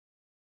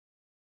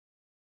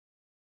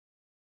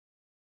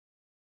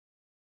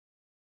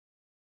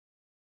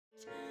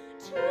To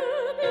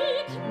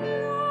be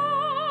close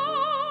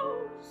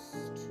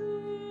to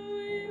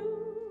you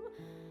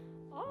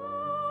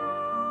all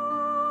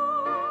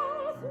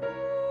through the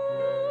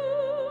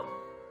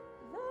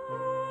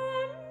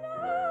night.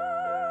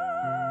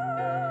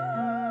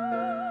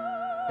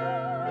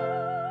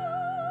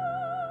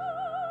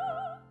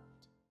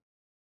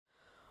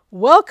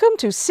 Welcome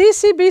to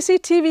CCBC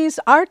TV's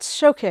Arts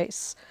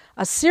Showcase,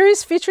 a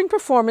series featuring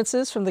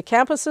performances from the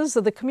campuses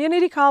of the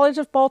Community College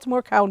of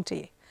Baltimore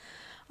County.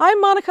 I'm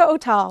Monica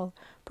Otal,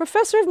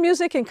 Professor of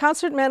Music and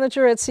Concert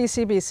Manager at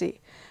CCBC.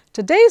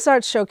 Today's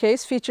Arts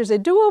Showcase features a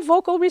duo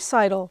vocal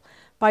recital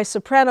by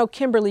soprano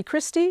Kimberly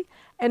Christie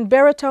and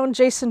baritone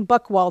Jason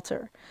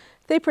Buckwalter.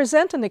 They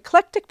present an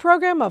eclectic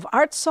program of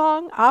art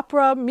song,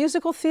 opera,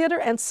 musical theater,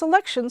 and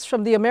selections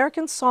from the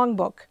American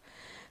Songbook.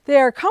 They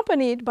are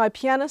accompanied by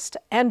pianist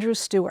Andrew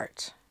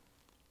Stewart.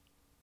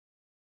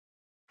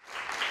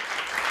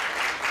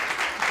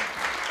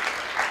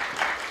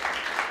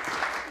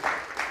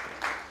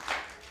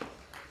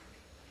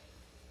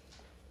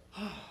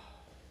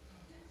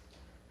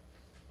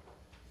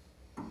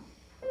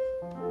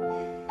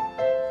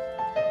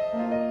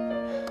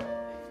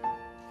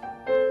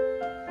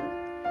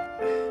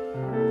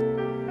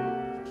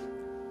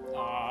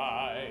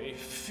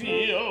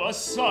 A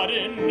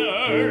sudden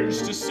urge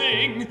to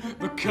sing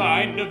the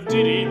kind of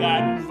ditty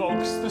that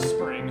invokes the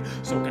spring.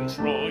 So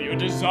control your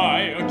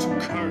desire to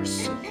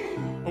curse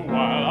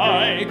while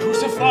I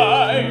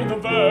crucify the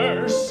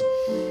verse.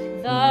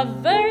 The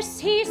verse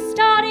he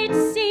started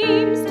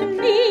seems to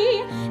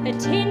me the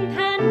tin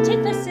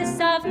antithesis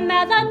of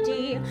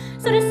melody.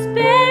 So to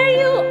spare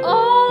you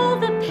all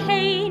the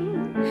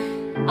pain,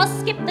 I'll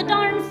skip the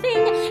darn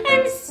thing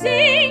and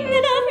sing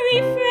the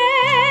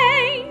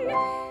refrain.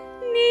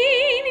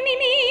 Me, me, me,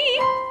 me.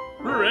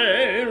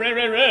 Re, re,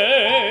 re,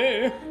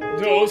 re,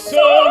 do,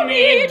 so,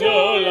 mi, do,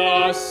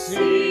 la,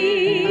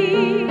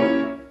 si.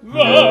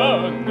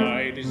 The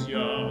night is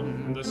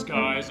young, the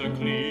skies are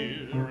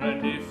clear,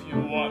 and if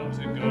you want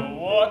to go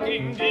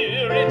walking,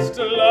 dear, it's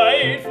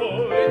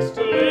delightful, it's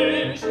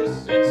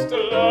delicious, it's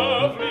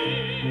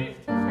lovely.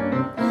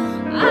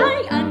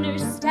 I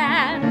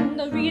understand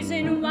the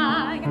reason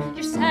why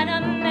you're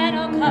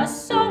sentimental,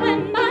 'cause so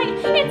am I.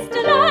 It's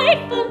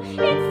delightful,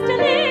 it's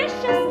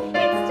delicious,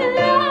 it's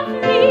lovely.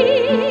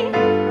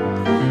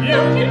 You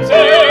can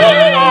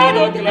tell at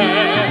a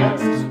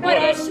glance what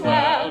a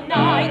swell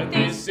night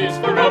this is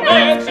for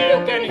romance.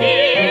 You can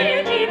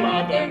hear the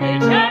Mother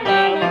Nature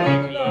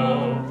murmuring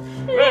low.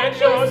 Let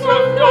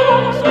yourself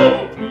go,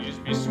 so please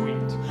be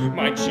sweet,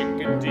 my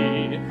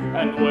chickadee.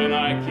 And when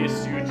I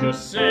kiss you,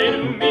 just say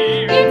to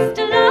me, it's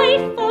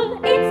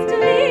delightful, it's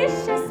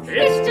delicious,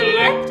 it's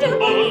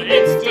delectable,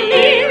 it's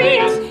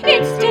delirious,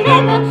 it's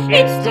dilemma,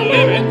 it's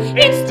delimit,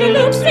 it's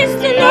deluxe,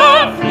 it's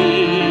lovely.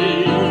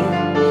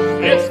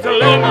 It's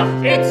dilemma,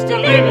 it's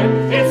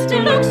delimit, it's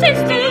deluxe, it's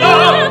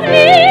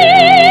lovely.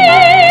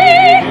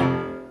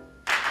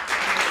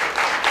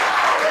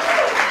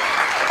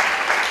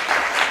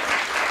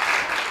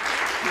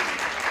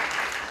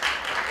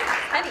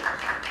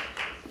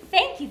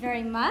 Thank you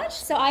very much.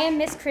 So I am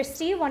Miss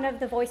Christie, one of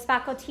the voice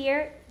faculty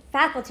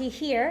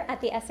here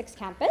at the Essex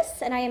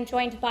campus, and I am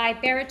joined by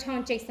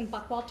baritone Jason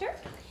Buckwalter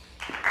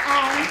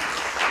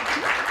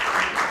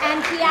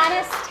and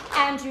pianist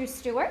Andrew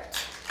Stewart.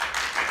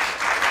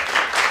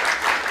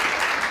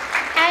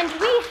 And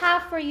we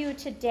have for you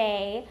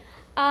today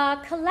a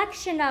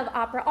collection of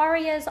opera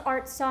arias,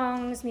 art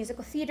songs,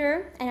 musical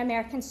theater, and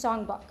American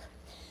Songbook.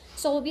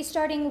 So we'll be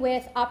starting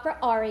with opera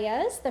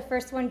arias, the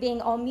first one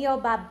being O mio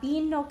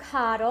babbino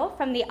caro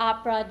from the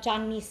opera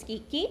Gianni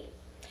Schicchi.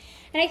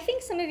 And I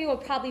think some of you will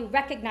probably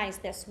recognize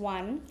this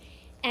one.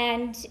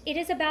 And it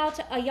is about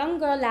a young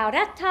girl,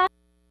 Lauretta,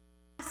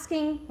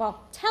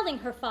 telling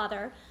her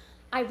father,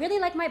 I really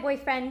like my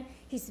boyfriend,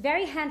 he's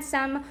very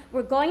handsome,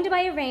 we're going to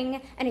buy a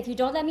ring, and if you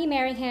don't let me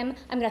marry him,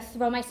 I'm gonna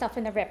throw myself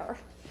in the river.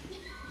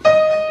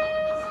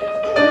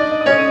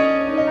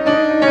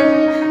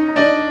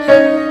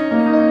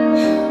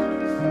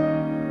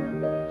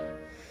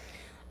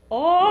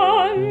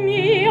 Oh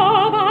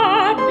mio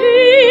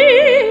babbino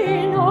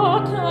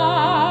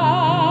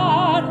caro,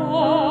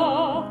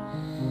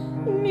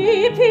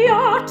 mi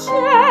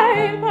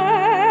piace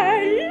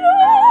bello,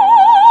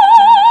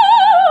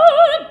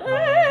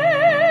 bello,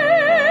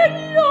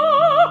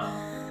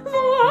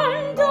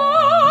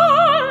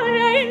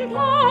 andare in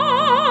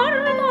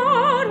Parma-Rosa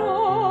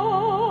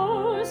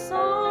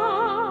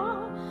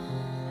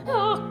a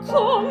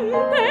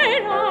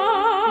comprare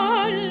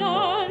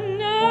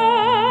l'anello.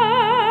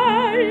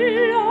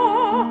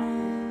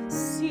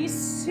 Sì,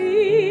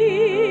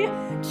 sì,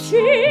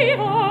 ci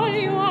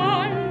voglio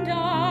andare,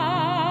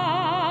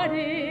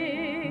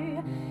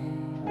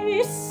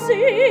 e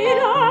se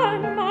la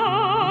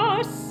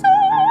massa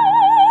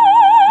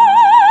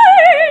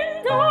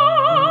intorno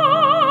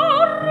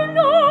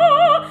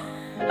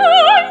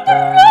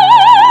andrò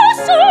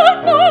sul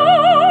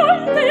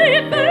monte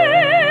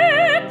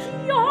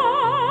vecchio,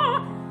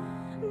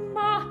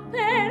 ma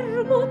per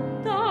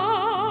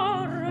buttarmi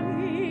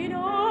in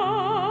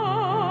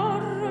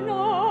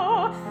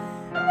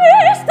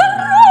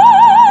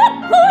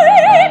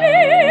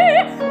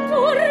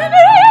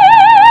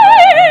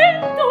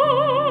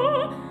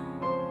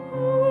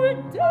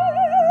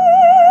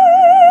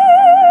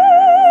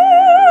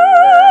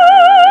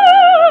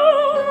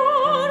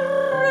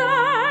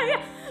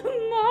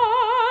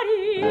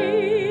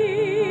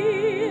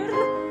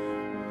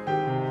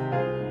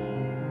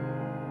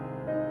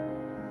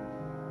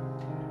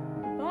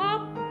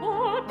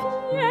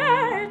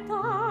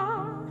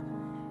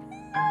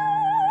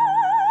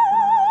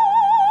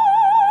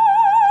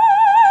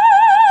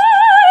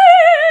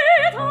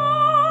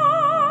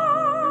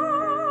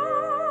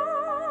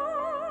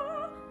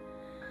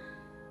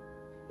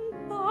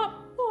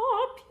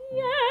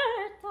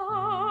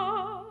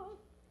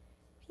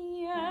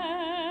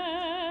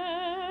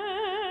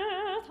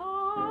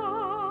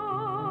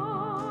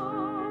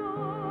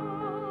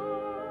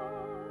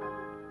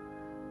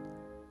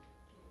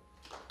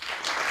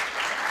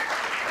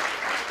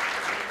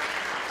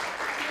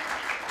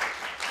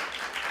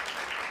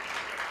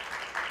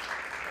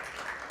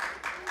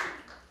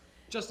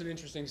Just an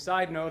interesting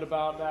side note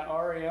about that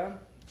aria.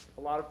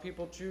 A lot of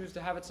people choose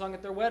to have it sung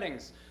at their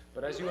weddings.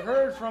 But as you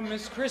heard from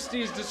Miss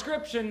Christie's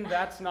description,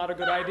 that's not a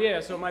good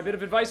idea. So my bit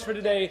of advice for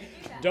today,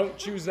 don't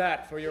choose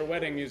that for your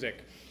wedding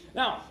music.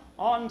 Now,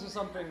 on to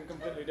something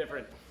completely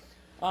different.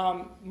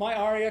 My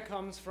aria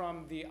comes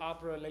from the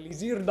opera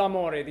L'Elisir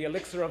d'Amore, The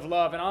Elixir of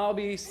Love, and I'll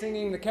be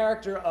singing the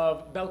character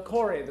of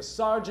Belcore, the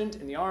sergeant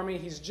in the army.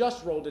 He's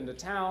just rolled into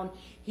town.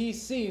 He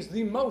sees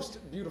the most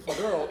beautiful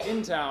girl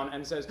in town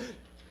and says,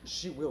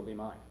 "She will be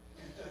mine."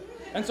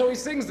 And so he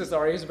sings this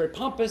aria. He's a very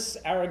pompous,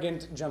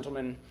 arrogant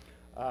gentleman.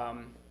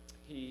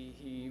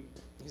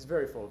 He's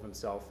very full of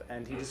himself,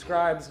 and he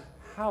describes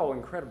how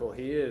incredible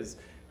he is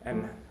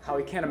and how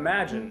he can't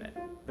imagine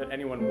that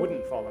anyone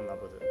wouldn't fall in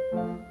love with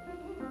him.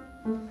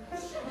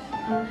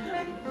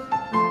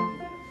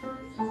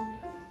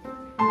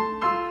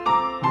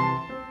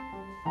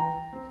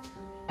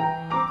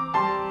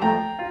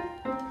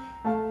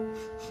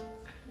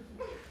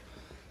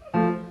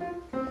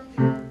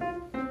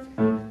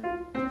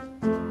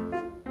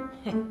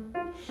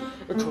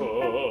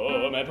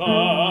 Come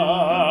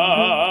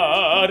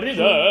pari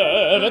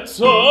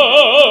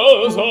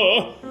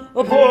vezzoso,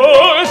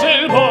 poi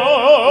il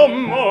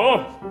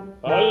pomo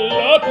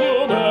alla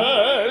più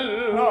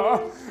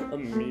bella,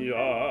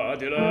 mia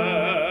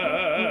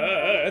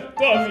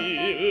diletta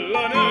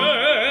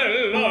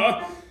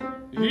villanella,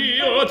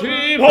 io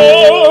ti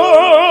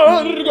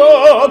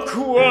porgo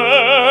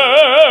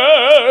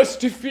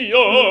questi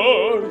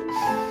fior,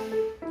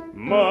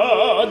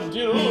 ma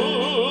di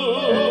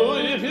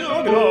lui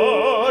più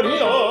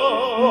glorioso,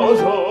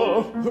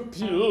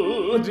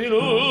 più di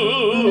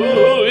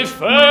lui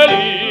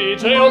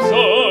felice io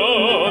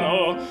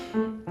sono,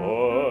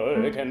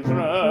 poi che in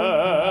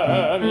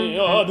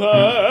premio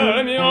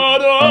del mio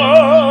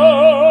dono,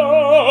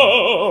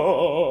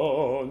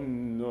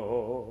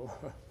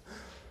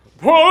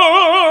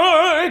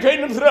 poi che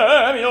in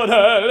premio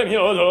del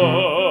mio dono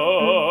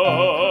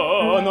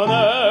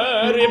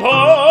ne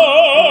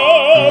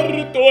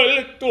riporto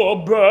il tuo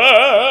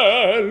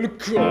bel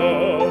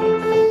cor.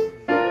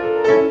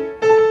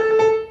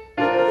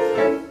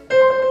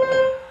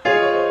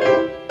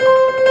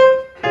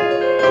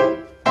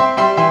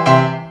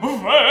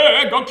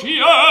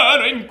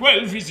 Chiaro in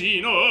quel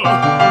visino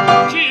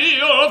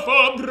ch'io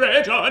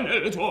fabbregia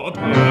nel tuo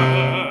petto,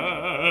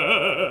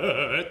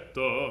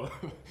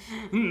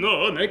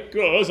 non è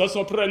cosa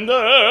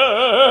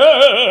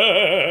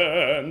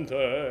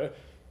sorprendente,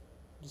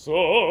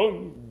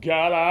 son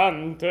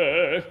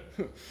galante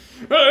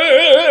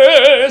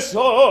e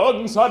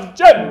son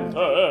sargente,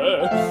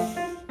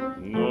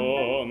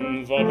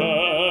 non va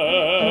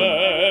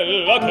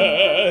bella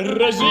che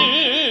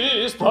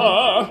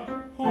resista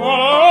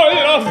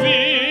alla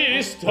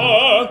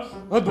vista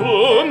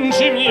d'un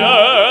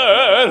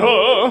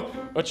cimiero,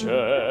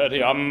 c'è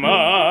di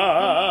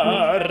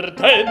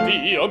amarte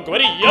Dio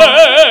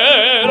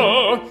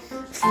guerriero,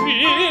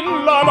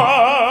 fin la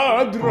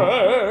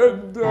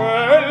madre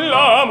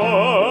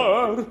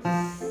dell'amor,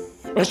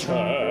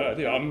 c'è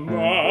di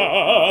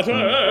amarte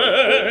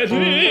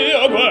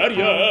Dio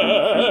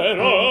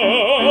guerriero,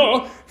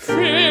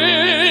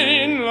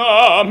 fin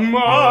la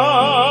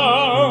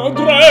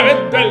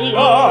madre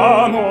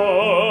dell'amor,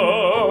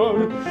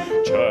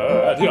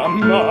 c'è di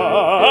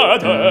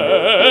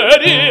amate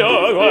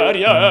Dio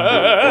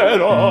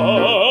guerriero,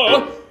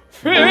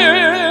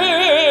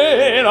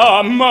 fin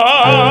la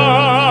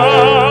madre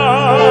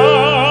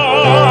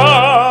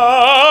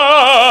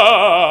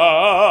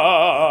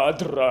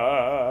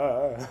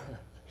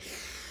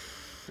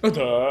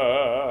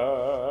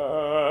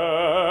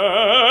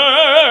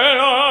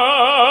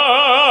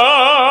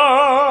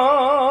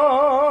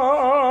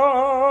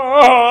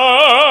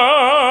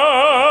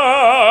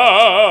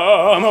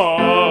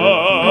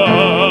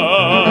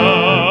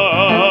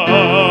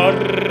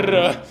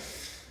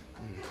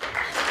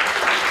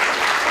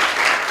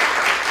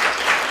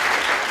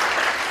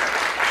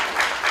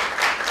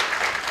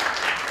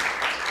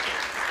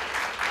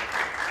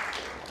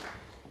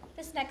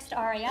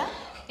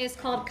is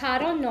called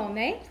Caro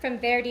Nome from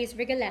Verdi's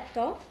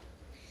Rigoletto.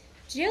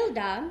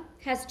 Gilda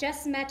has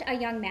just met a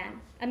young man,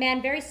 a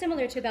man very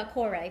similar to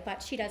Belcore,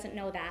 but she doesn't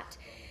know that,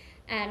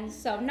 and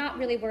so not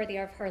really worthy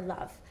of her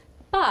love.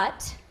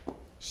 But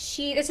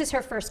this is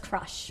her first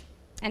crush,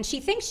 and she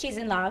thinks she's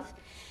in love,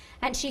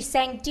 and she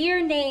sang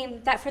 "Dear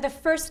Name" that for the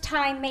first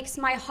time makes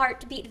my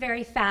heart beat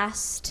very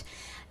fast,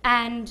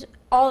 and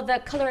all the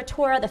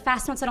coloratura, the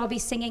fast notes that I'll be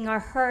singing, are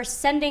her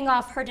sending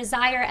off her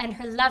desire and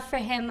her love for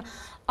him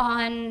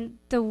on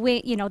the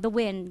the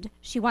wind.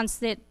 She wants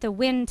the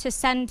wind to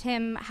send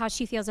him how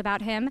she feels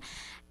about him,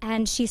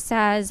 and she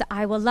says,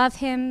 "I will love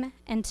him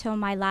until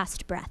my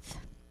last breath."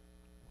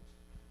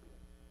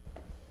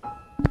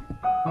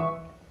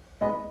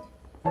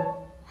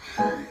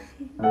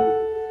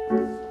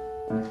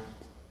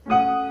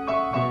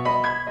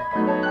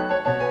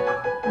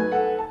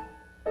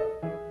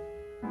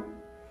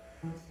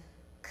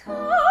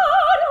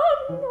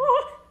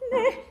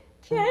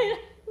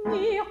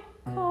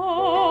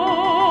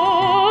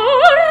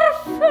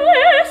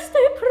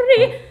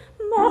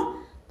 Primo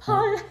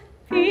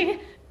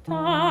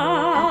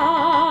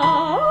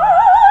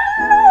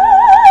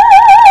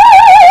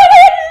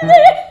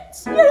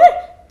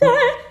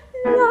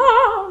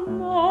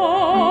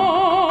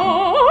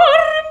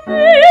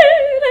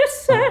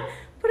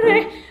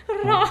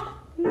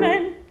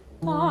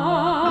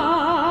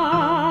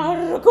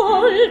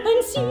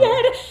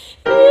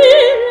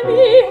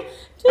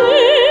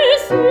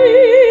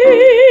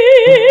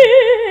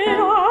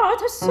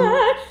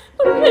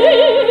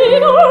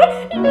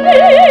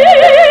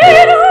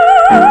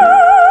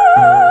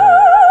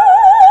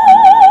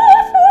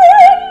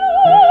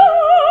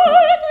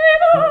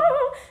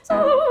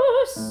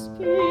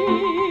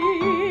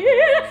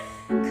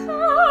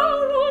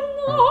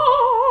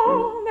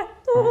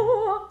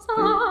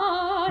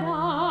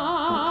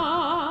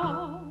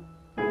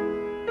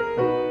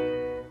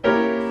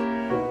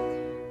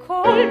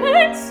col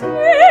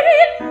pensiero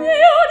il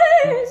mio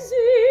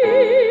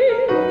desir,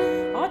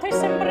 a te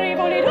sempre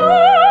volerò.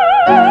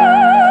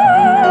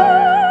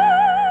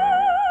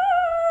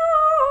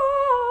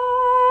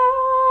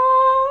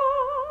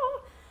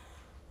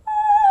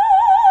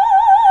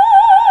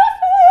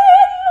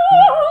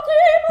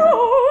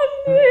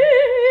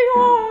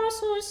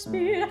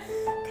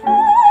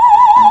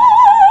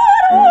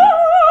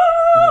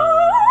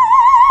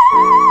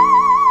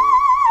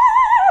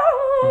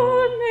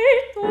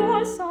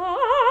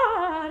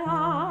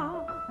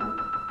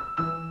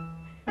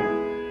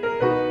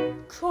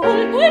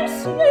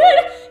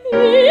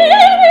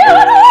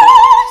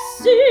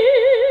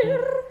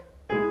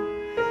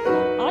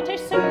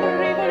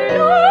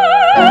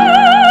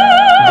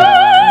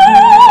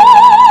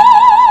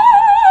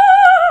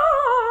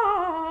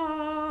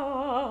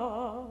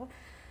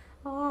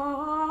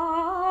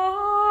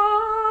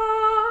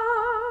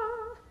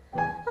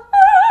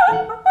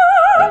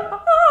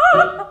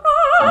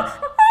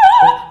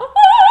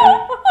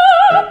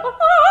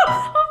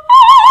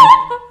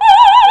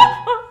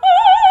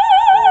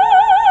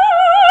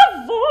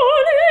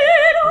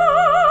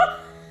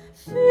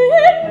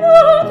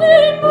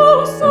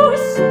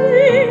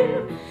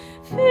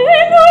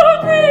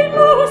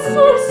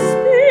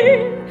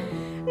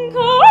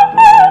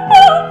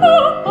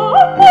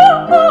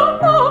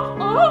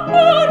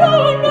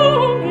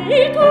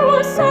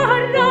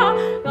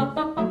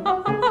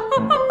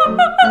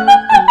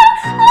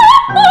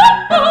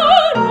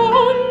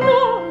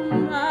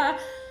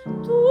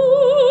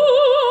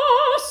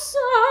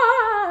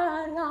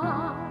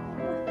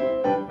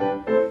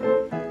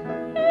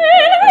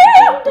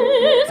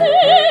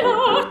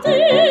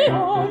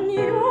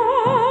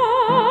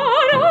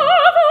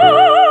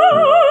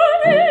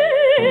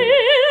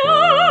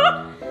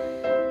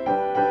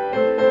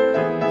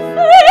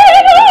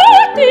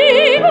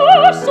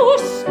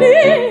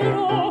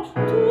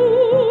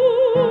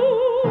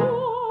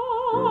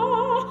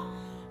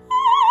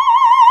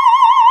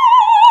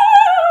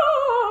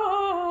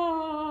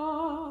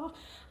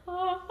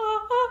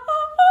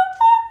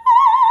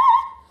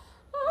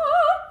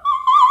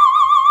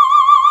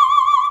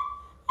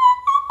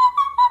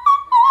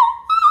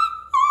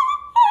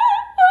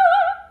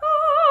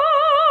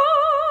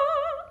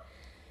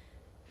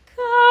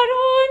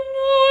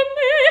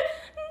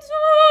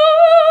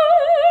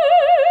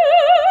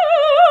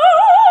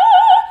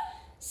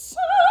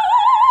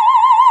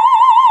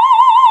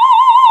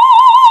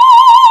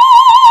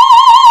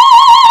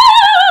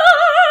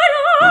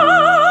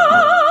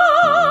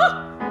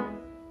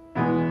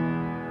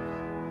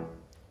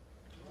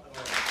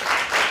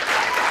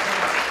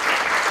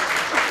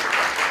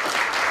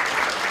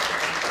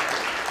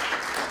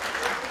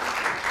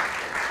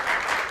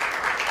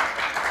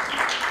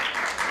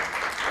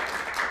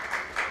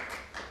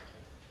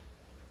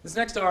 This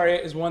next aria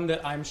is one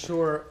that I'm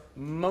sure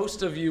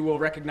most of you will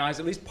recognize,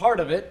 at least part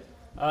of it.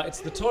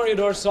 It's the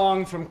Toreador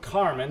song from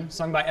Carmen,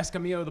 sung by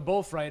Escamillo the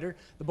bullfighter.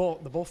 The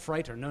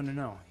bullfighter,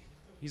 no.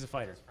 He's a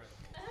fighter.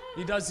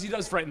 He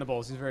does frighten the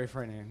bulls. He's very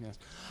frightening, yes.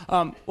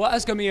 Well,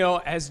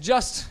 Escamillo has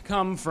just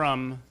come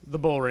from the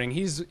bull ring.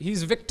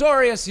 He's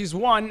victorious, he's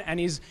won, and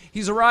he's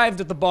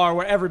arrived at the bar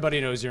where everybody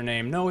knows your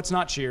name. No, it's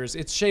not Cheers,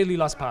 it's Shelly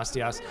Las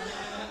Pastias.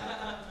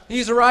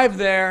 He's arrived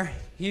there.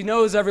 He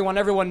knows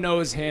everyone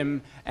knows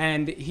him,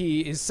 and he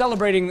is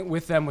celebrating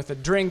with them with a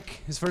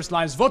drink. His first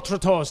line is, "Votre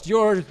toast,"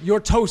 your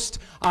toast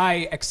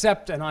I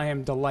accept, and I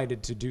am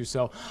delighted to do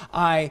so.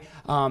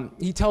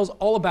 He tells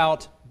all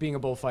about being a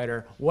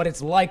bullfighter, what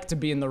it's like to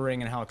be in the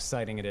ring, and how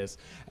exciting it is.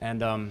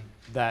 And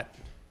that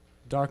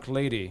dark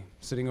lady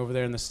sitting over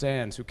there in the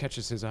stands who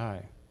catches his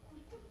eye.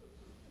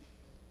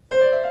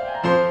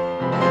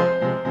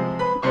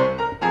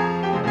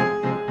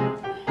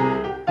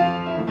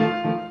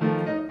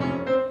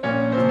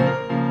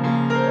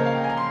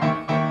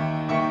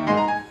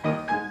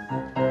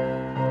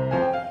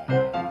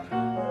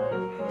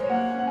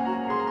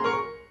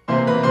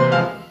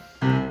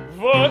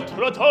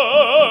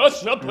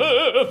 Je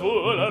peux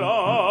vous le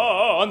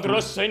rendre,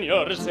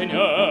 Seigneur,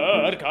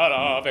 car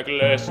avec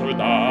les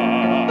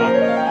soldats,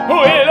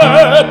 oui,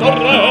 les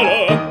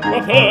tourelles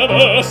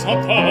peuvent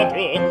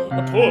s'entendre,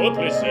 pour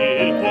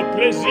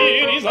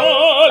plaisir, ils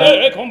ont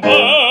les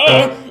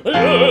combats.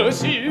 Le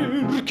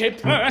cirque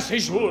est plein ces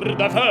jours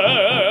de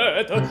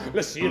fête,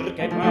 le cirque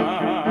est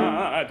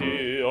plein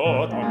du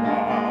haut en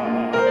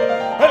bas.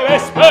 Les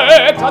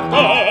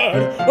spectateurs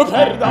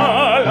perdent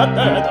la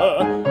tête,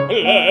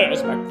 les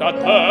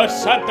spectateurs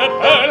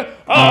s'interpellent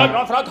à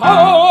grand fracas.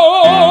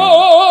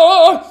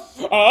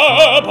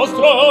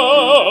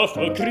 Apostrophe,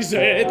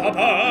 crisée,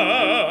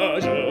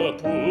 tapage,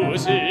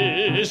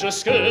 poussée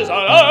jusqu'à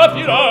la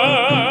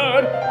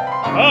fureur.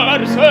 Car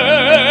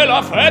c'est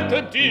la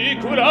fête du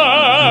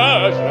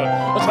courage,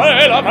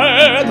 c'est la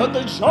fête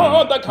des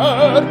gens de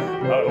cœur.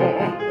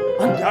 Allons,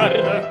 en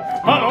garde,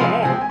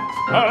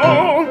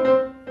 allons.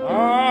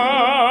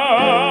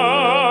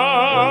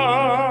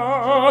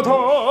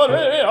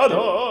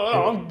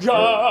 Toreador, en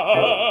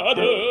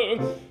garde,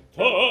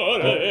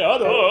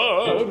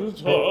 toreador,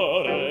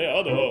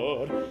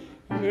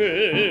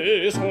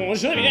 Et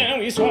songe bien,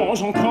 oui,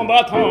 songe en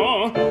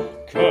combattant,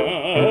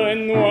 qu'un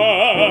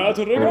noir te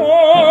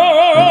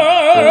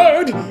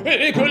regarde,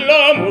 et que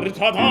l'amour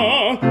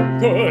t'attend,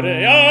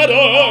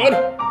 toréador.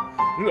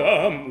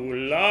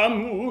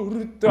 L'amour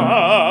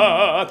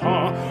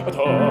t'attend,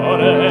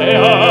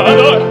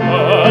 toréador,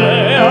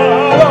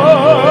 toréador.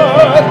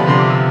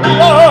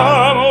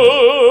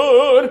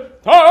 L'amour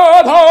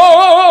t'attend.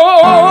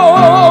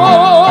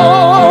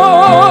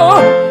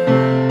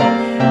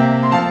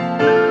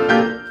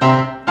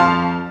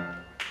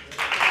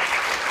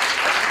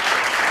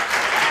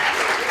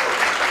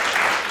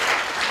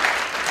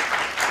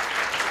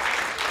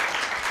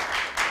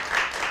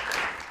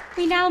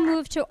 We now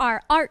move to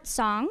our art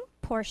song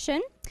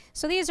portion.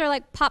 So these are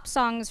like pop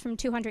songs from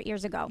 200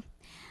 years ago,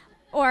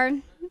 or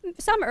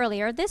some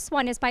earlier. This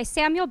one is by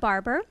Samuel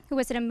Barber, who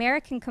was an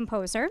American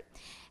composer.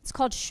 It's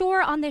called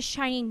Shore on This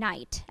Shiny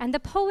Night. And the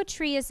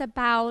poetry is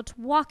about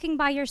walking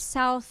by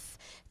yourself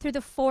through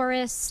the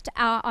forest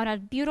on a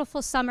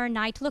beautiful summer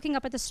night, looking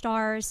up at the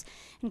stars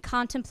and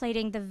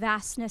contemplating the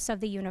vastness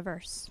of the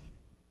universe.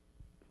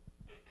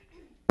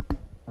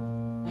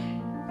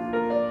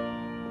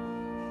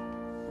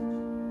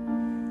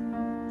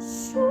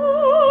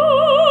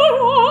 Shore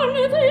on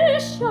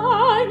this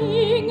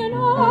shining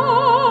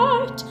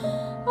night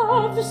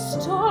of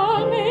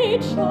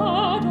star-made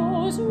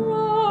shadows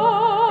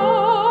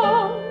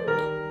round,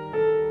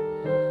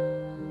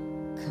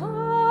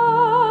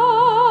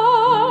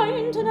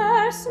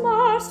 kindness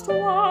must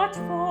watch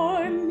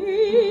for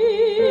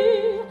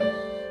me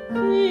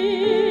beside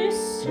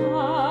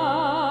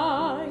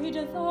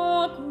the ground.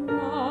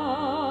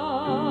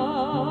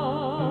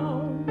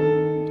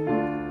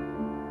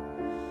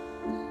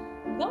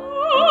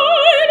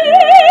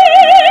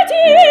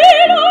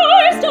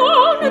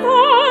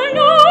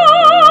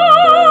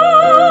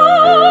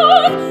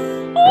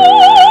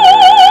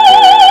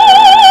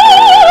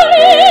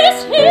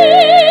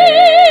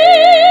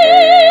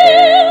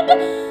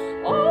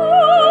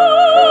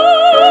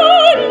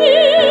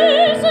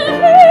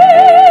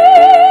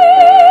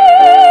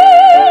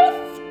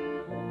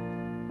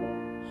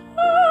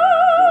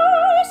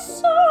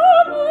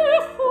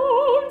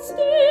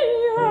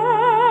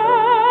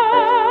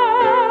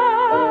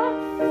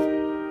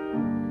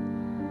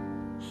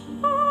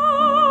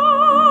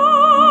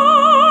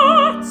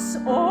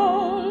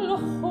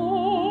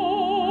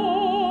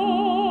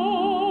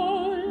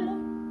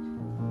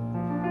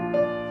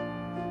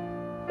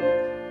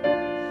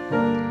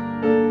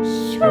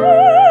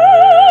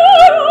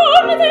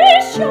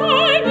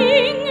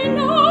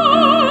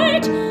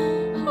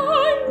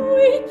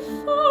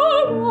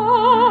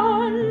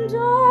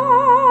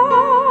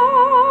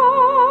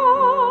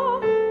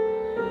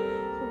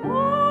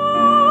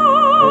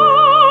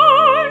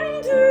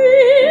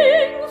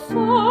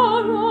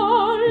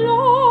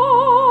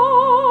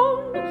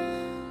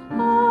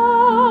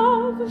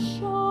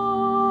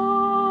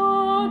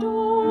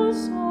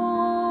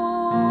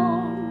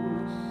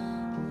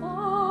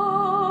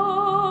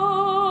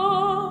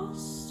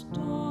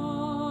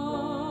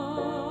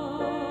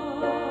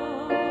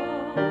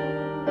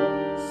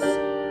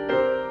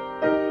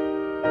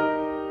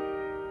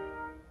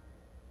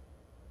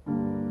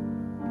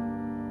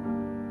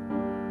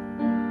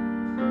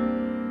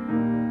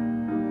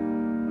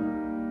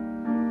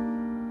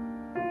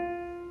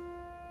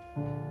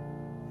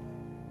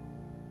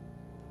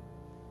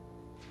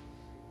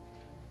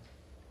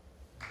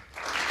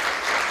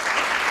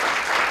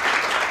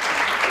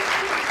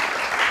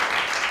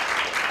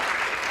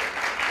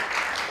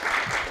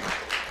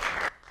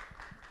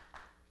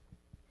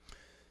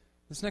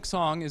 This next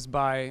song is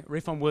by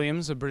Ralph Vaughan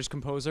Williams, a British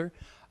composer.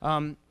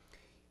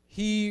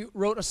 He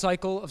wrote a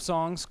cycle of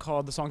songs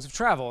called the Songs of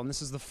Travel, and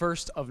this is the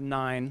first of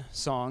 9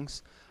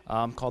 songs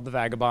called The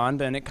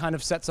Vagabond, and it kind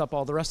of sets up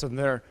all the rest of them.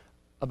 They're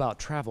about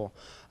travel.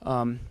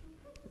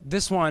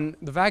 This one,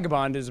 The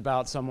Vagabond, is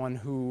about someone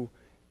who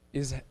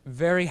is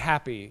very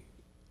happy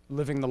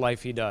living the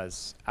life he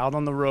does, out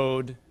on the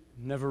road,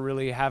 never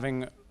really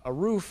having a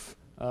roof,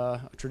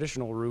 a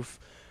traditional roof,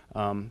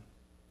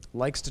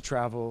 likes to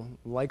travel,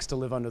 likes to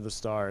live under the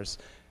stars,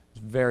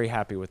 very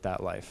happy with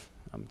that life.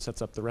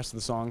 Sets up the rest of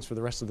the songs for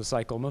the rest of the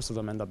cycle. Most of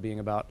them end up being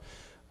about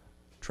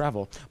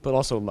travel, but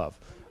also love.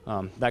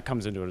 That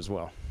comes into it as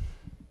well.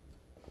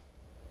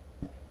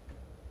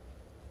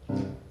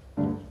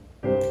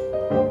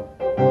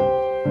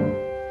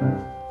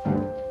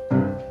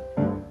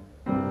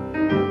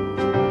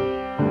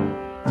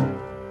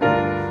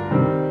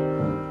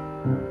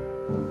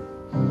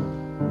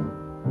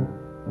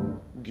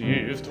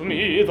 Give to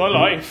me the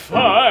life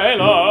I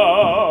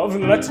love,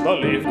 let the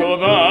leaf go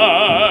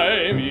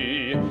by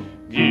me.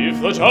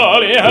 Give the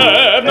jolly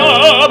heaven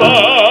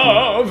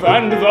above,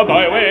 and the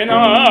byway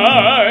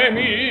nigh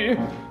me.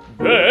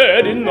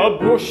 Bed in the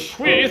bush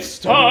with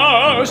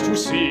stars to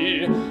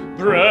see,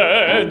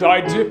 bread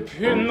I dip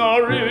in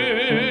the river.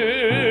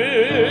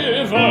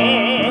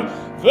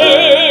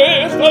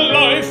 There's the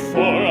life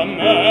for a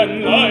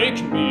man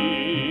like me.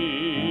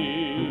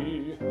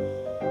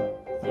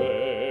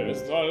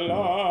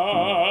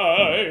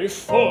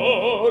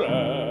 For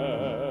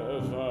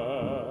forever.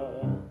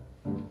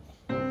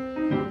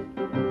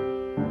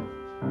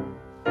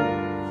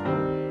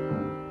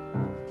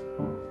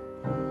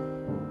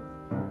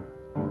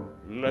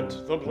 Let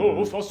the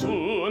blow for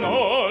soon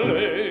or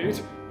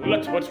late,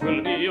 let what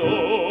will be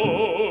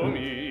o'er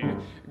me,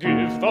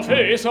 give the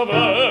face of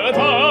earth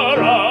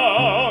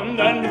around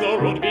and the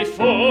road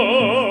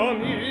before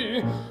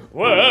me.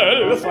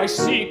 Wealth I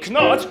seek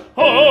not,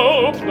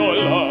 hope nor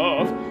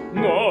love,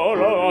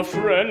 nor a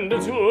friend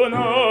to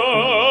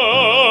know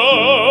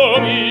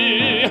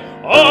me.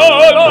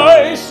 All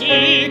I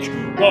seek,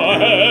 the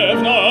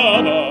heaven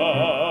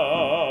above,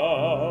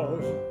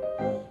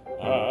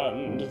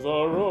 and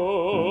the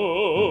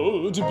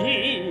road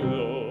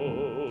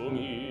below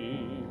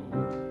me.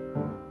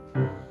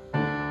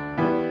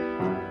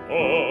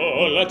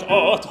 Oh, let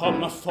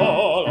autumn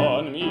fall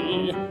on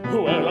me,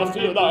 where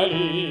afield I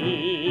linger,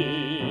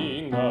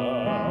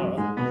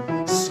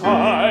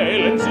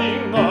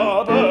 silencing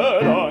the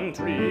bird on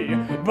tree,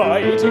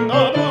 biting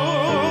the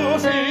blue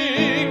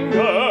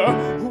finger.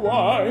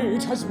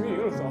 White as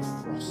milk the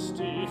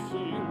frosty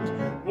field,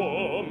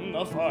 warm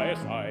the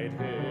fireside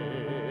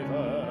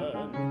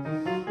haven.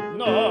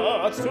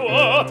 Not to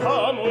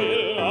autumn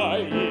will I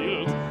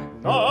yield,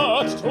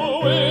 not to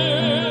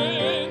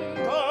winter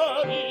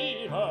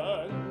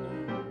even.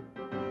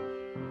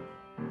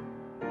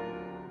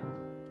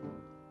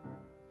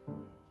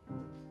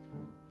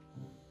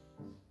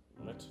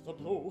 Let the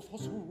blow for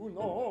soon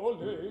or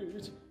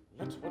late,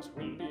 let what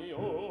will be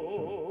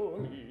o'er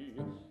me,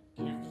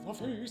 give the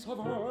face of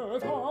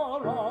earth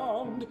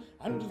around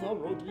and the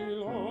road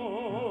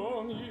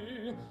below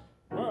me.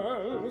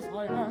 Wealth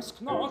I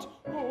ask not,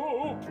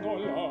 hope nor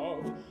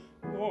love,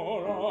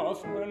 nor a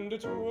friend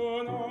to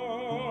know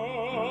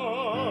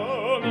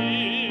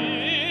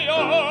me.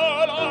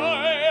 All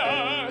I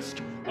ask,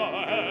 a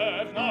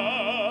heaven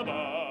above,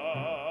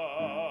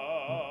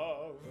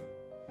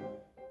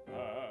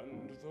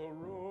 and the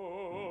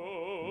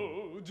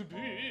road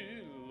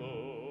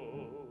below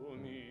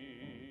me.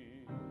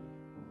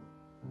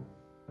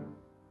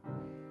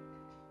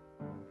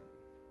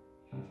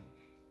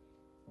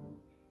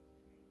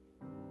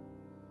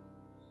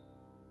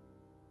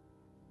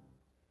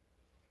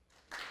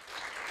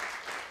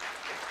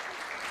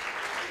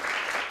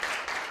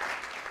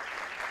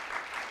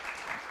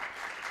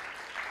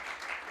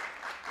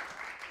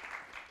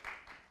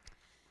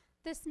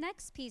 This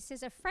next piece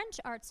is a French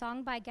art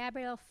song by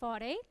Gabriel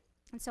Fauré,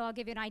 and so I'll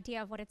give you an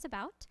idea of what it's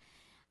about.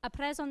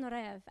 Après un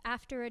rêve,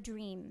 after a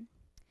dream.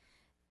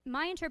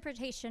 My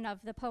interpretation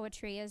of the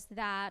poetry is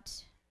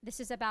that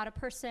this is about a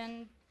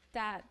person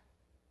that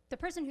the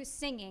person who's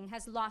singing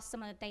has lost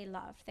someone that they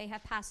loved. They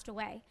have passed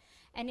away.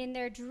 And in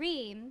their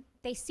dream,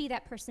 they see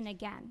that person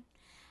again.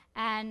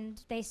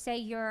 And they say,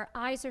 your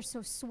eyes are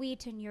so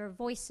sweet and your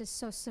voice is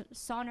so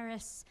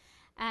sonorous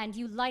and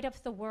you light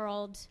up the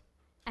world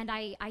and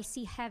I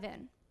see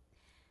heaven.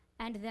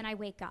 And then I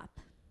wake up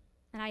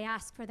and I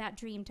ask for that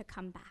dream to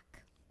come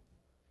back.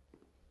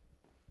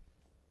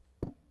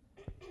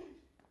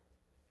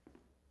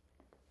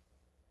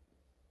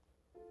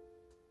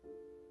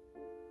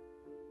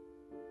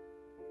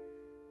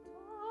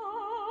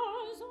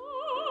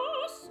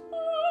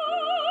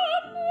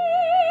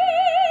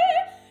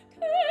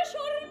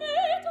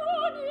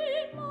 Ardent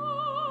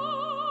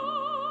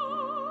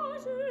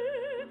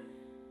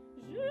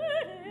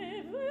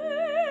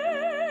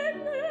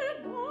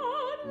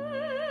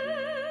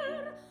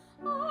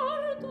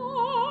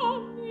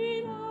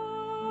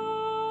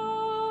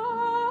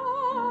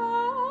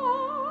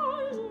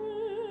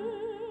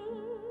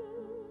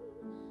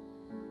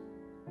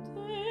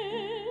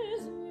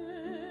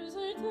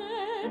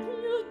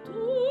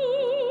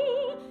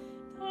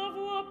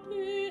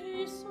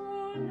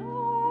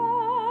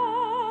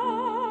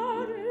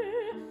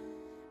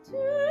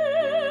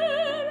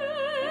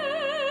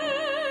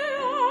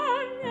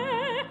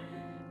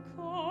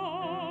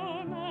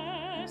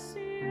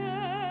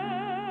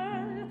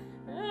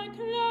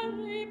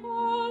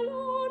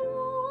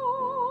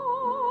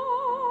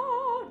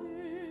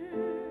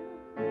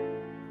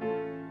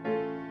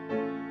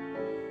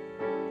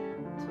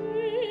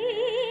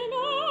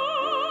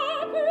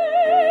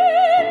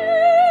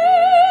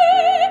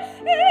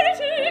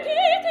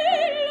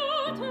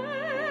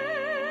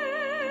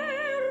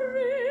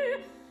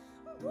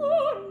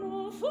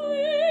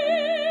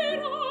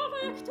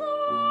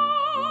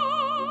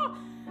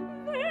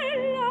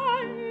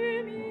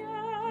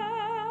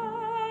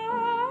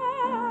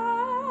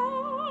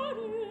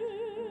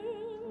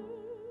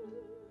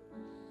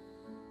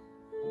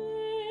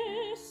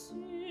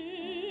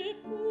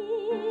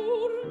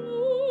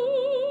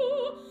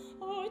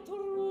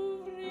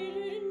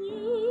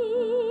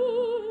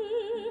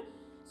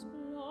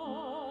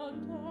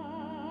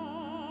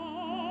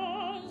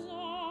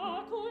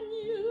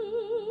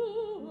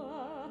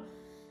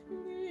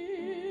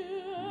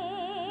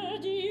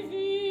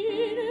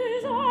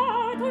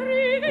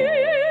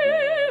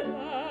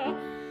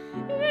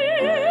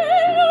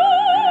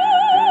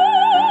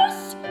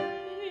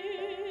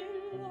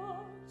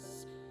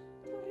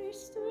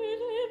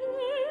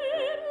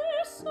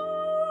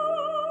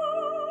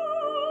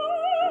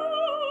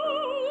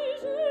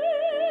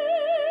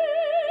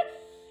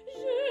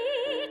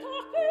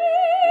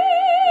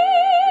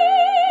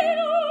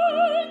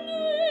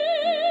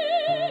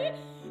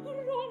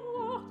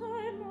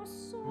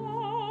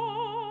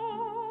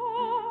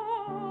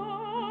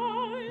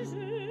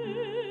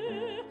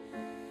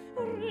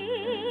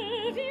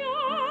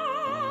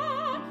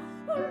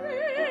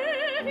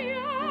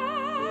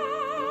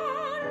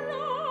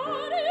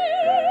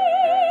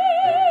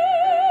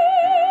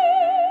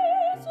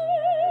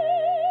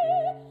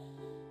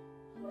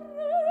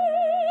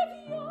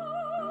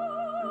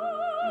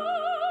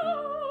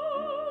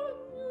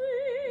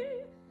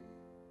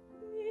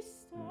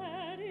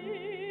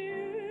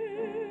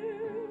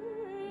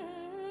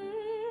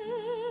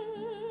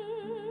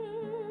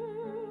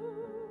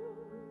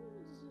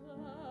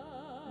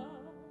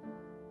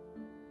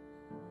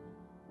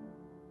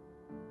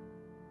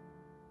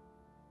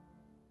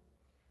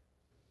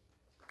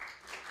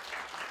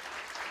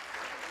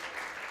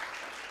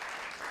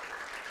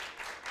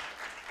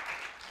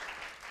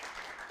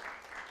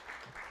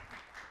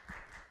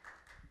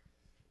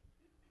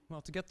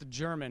Well, to get the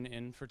German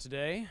in for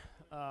today,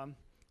 I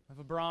have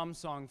a Brahms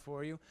song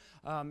for you.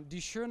 Die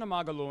schöne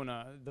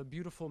Magalona, the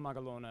beautiful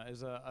Magalona,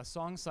 is a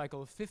song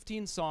cycle of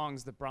 15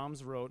 songs that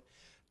Brahms wrote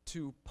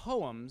to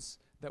poems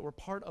that were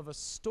part of a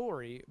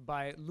story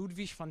by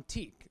Ludwig van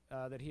Tieck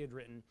that he had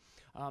written.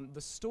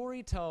 The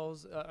story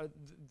tells,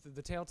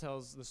 the tale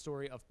tells the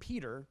story of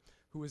Peter,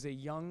 who is a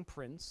young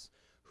prince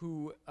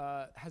who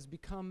has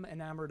become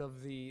enamored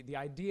of the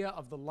idea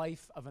of the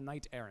life of a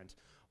knight errant,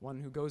 one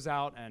who goes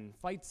out and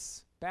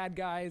fights bad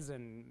guys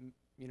and,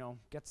 you know,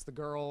 gets the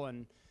girl,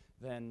 and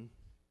then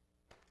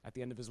at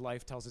the end of his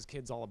life tells his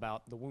kids all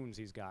about the wounds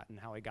he's got and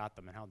how he got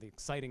them and how the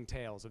exciting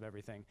tales of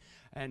everything.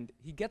 And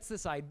he gets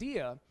this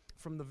idea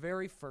from the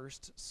very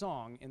first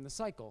song in the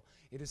cycle.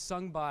 It is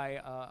sung by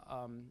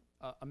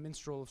a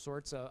minstrel of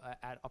sorts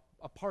at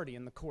a party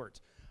in the court.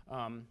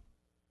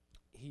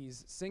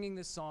 He's singing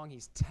this song,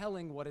 he's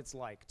telling what it's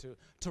like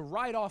to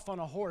ride off on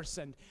a horse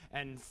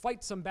and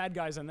fight some bad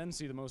guys and then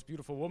see the most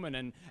beautiful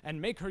woman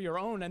and make her your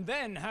own and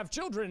then have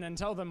children and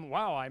tell them,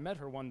 wow, I met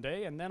her one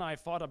day and then I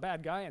fought a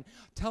bad guy, and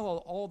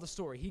tell all the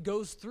story. He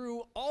goes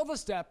through all the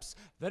steps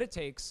that it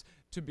takes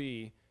to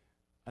be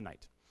a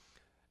knight.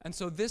 And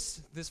so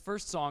this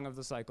first song of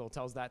the cycle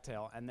tells that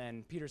tale, and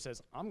then Peter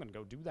says, I'm going to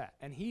go do that.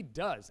 And he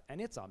does, and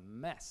it's a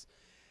mess.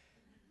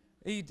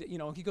 He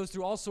goes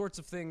through all sorts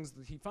of things.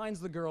 He finds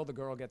the girl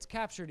gets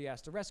captured, he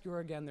has to rescue her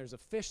again, there's a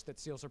fish that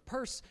steals her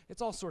purse,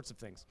 it's all sorts of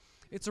things.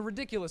 It's a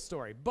ridiculous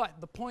story, but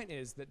the point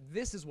is that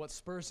this is what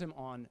spurs him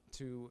on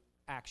to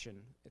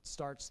action. It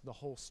starts the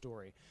whole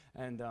story,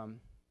 and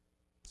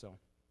so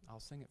I'll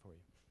sing it for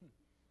you.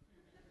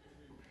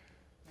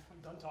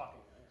 I'm done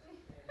talking.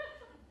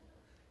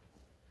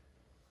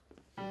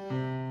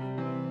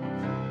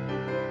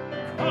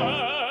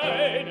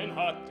 Keinen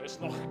hat es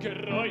noch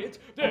gereut,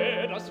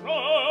 der das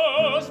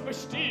Ross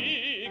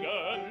bestiegen,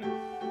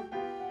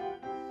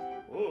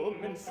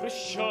 in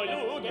frischer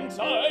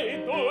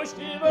Jugendzeit durch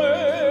die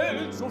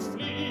Welt zu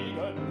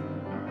fliegen.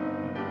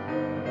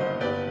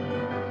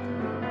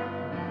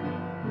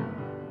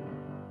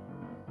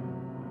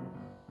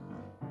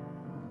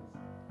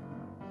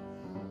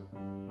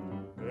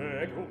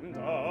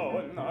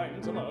 Und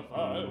einsamer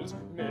Wald,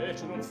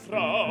 Mädchen und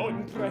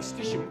Frauen,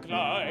 prächtig im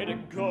Kleide,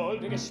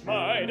 goldige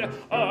Schmeide,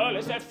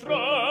 alles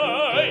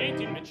erfreut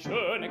ihn mit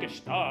schöner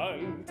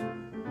Gestalt.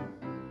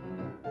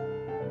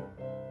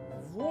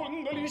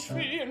 Wunderlich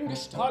fliehen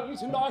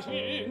Gestalten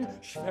dahin,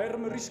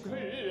 schwärmerisch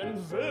glühen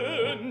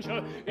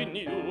Wünsche, in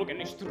Jugend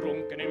nicht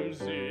trunken im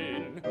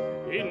Sinn,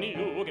 in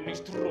Jugend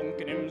nicht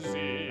trunken im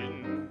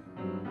Sinn.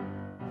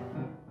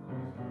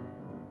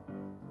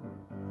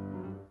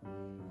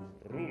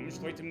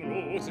 Streut im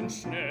Rosen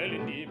schnell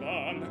in die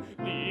Bahn,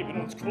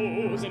 lieben und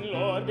kosen,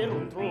 Lorbeer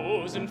und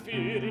Rosen,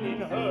 führen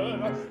ihn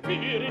höher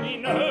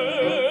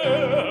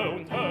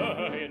und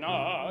höher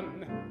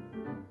hinan.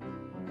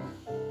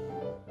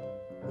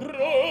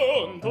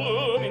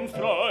 Rundum in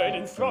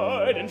Freuden,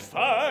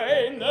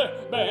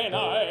 Feinde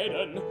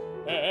beneiden,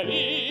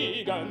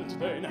 erliegend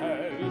den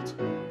Held,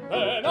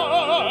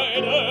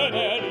 beneiden,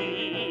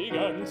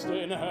 erliegend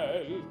den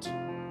Held.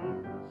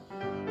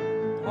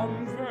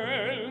 Am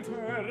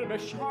Wälder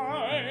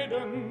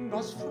bescheiden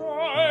das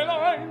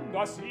Fräulein,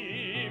 das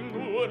ihm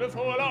nur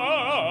vor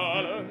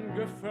allen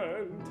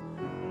gefällt.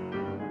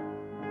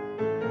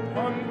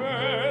 Am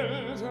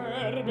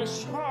Wälder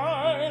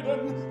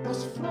bescheiden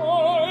das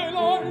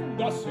Fräulein,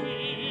 das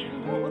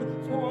ihm nur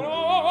vor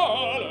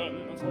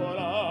allen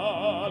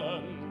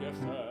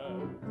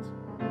gefällt.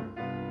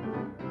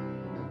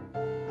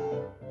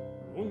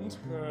 Und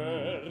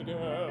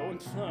Berge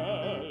und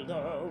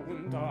Felder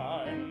und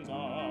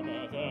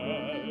einsame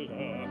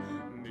Wälder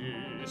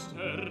misst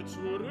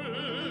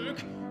zurück,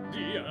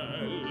 die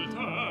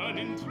Eltern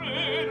in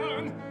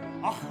Tränen,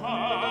 ach,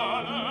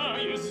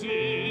 alle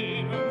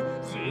gesehen,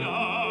 sie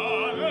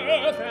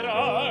alle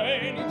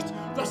vereinigt,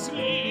 das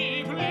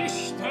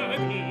lieblichste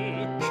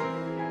Glück.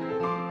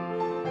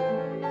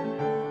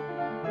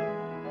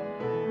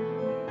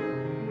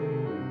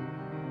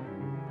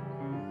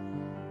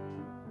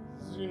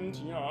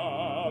 Sind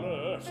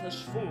Jahre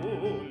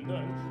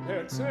verschwunden,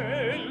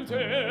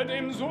 erzählte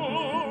dem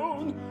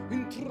Sohn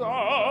in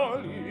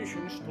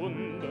traulichen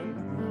Stunden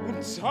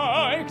und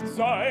zeigt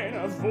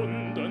seine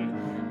Wunden,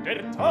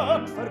 der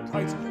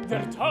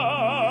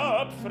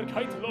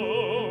Tapferkeit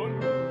Lohn.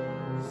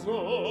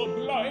 So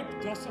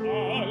bleibt das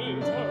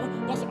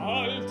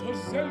Alte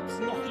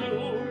selbst noch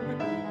jung,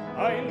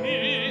 ein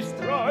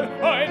Mistral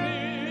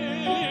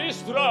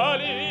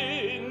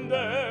in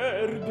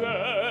der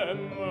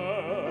Dämmerung,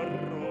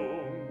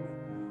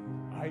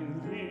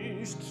 ein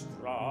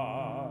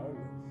Lichtstrahl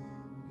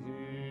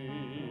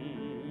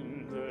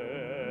in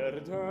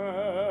der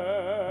Dämmerung.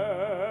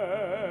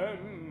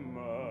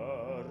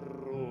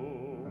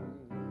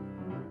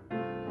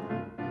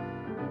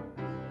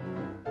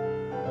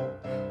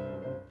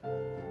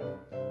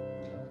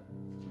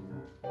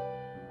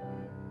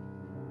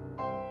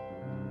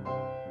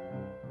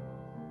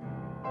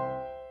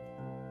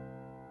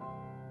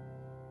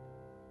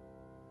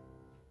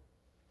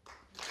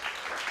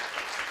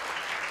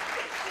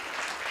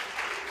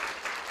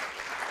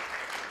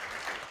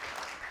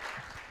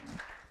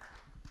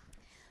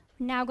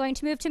 Now going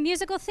to move to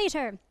musical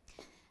theater.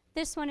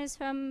 This one is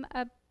from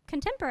a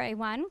contemporary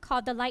one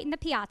called The Light in the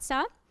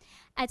Piazza.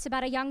 It's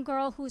about a young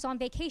girl who's on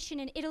vacation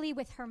in Italy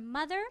with her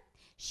mother.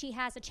 She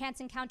has a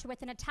chance encounter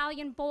with an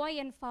Italian boy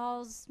and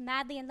falls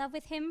madly in love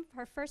with him,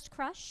 her first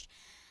crush.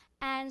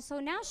 And so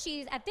now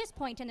she's, at this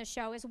point in the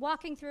show, is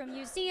walking through a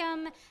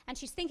museum, and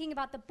she's thinking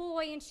about the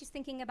boy, and she's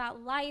thinking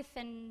about life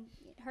and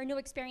her new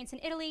experience in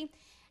Italy.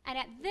 And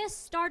at this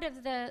start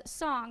of the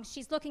song,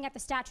 she's looking at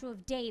the statue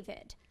of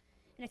David.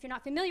 And if you're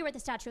not familiar with the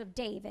statue of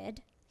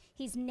David,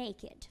 he's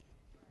naked.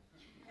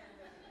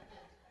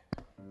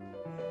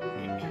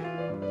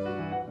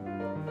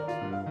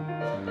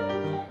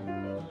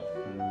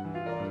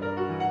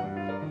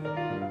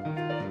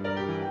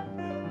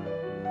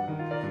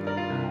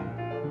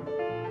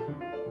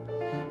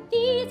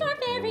 These are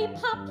very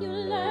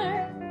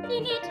popular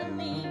in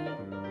Italy.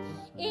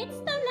 It's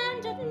the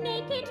land of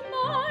naked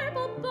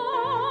marble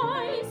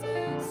boys,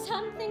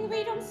 something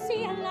we don't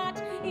see a lot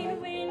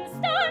in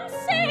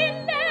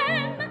Winston-Salem.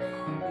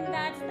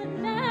 That's the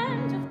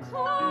land of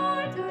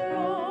corduroys.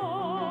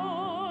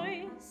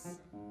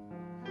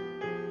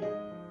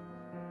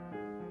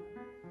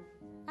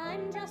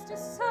 I'm just a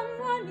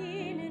someone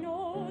in an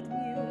old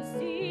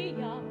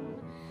museum,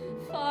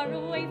 far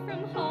away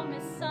from home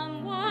as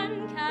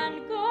someone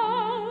can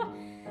go.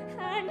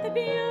 And the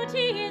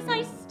beauty is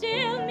I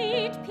still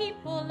meet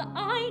people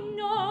I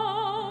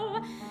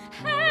know.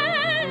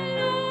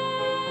 Hello!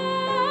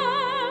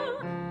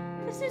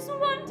 This is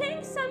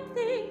wanting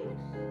something.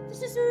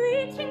 This is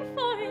reaching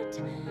for it.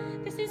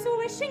 This is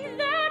wishing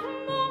that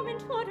a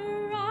moment would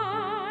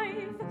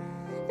arrive.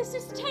 This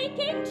is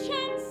taking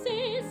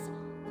chances.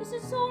 This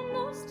is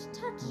almost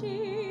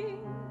touching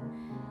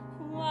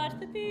what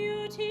the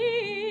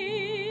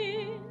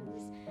beauty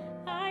is.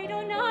 I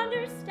don't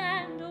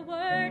understand a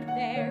word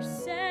they're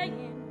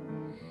saying.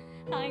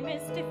 I'm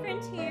as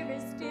different here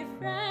as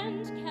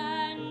different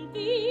can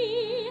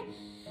be.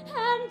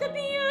 And the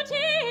beauty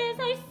is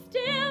I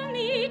still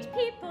meet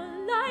people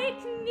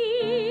like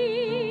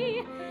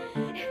me.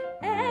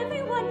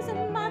 Everyone's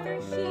a mother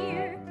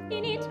here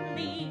in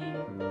Italy.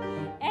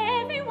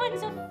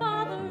 Everyone's a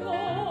father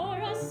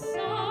or a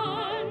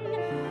son.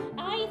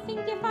 I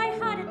think if I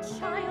had a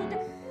child,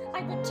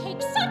 I would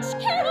take such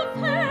care of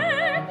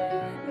her,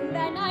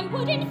 then I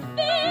wouldn't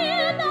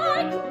feel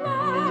like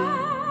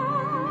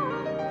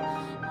one.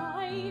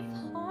 I've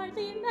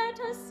hardly met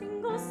a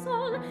single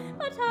soul,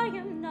 but I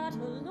am not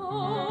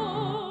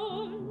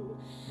alone.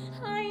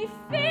 I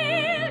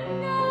feel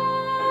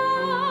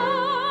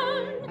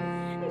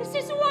none. This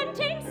is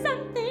wanting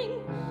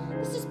something.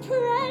 This is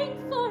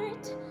praying for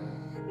it.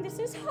 This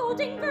is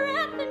holding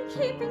breath and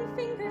keeping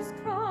fingers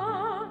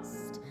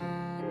crossed.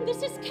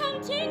 This is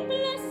counting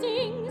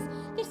blessings.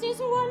 This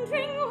is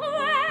wondering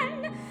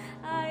when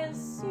I'll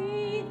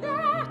see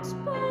that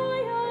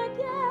boy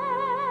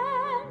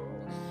again.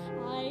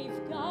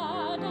 I've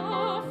got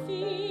a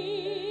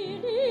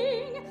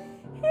feeling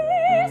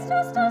he's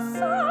just a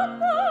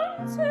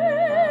someone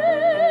too.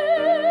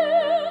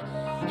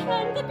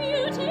 And the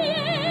beauty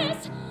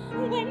is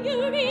when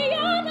you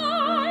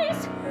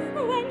realize,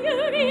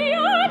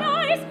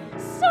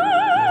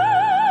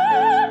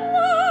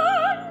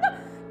 someone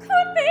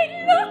could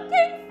be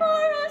looking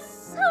for a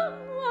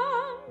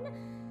someone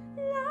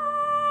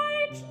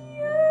like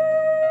you.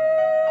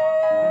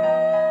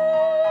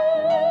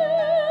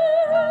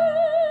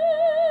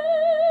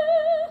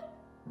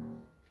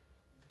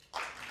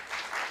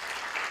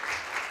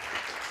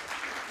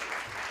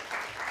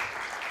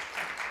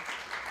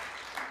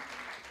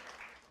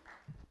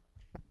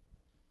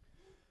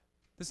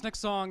 This next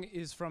song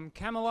is from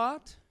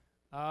Camelot,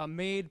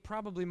 made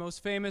probably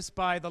most famous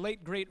by the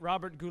late, great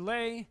Robert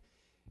Goulet.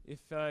 If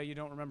you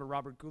don't remember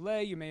Robert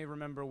Goulet, you may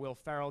remember Will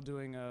Ferrell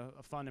doing a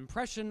fun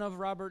impression of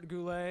Robert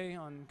Goulet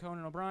on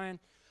Conan O'Brien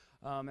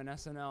and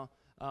SNL.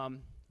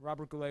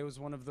 Robert Goulet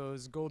was one of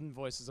those golden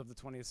voices of the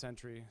 20th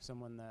century,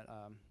 someone that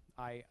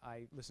I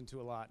listened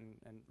to a lot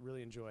and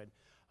really enjoyed,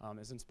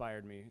 has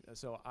inspired me.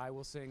 So I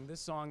will sing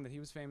this song that he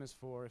was famous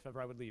for, If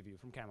Ever I Would Leave You,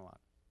 from Camelot.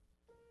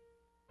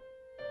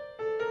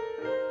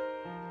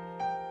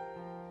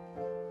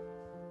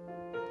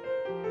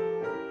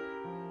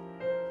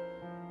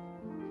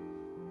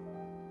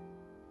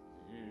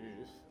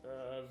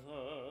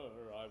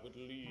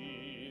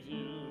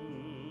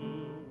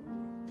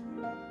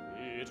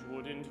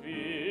 Wouldn't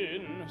be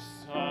in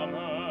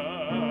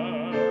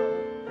summer,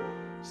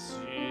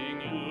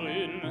 seeing you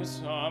in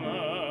summer,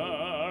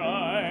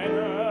 I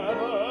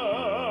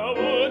never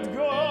would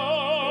go.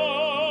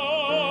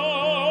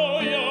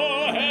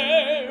 Your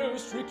hair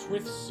streaked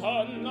with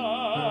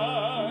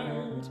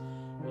sunlight,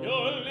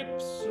 your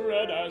lips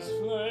red as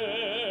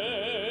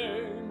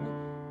flame,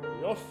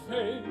 your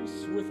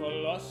face with a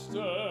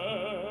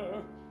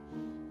luster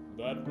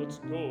that puts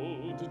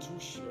gold to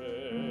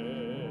shame.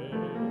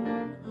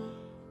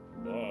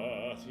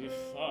 But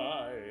if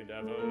I'd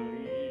ever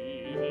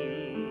leave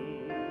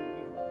you,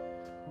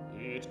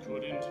 it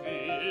couldn't be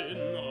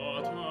in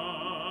autumn.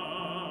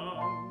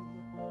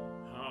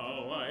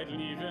 How I'd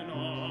leave in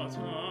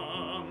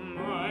autumn,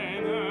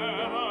 I never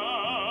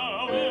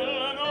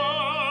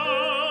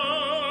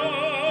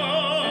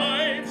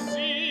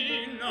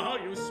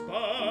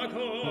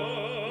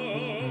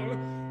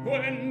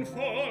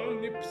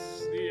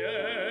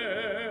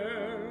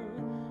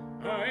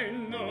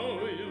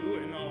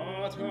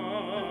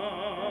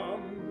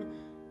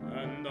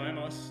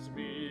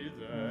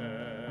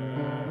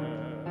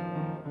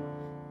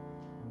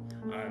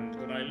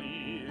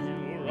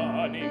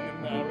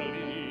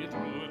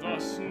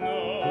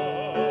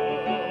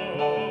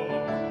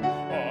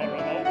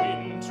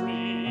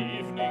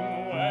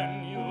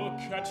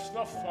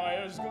the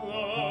fire's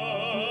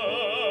glow.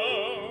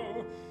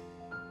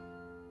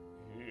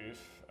 If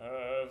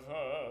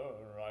ever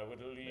I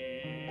would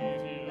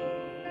leave you,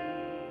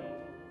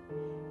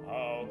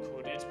 how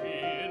could it be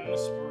in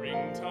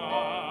springtime,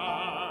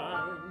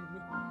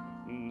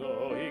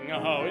 knowing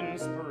how in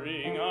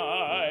spring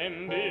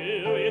I'm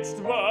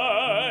bewitched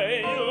by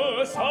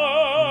your sun?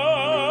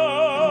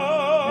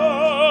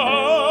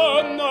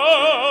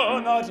 No,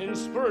 not in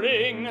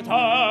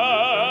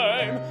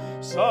springtime,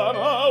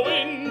 summer,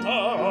 winter,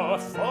 or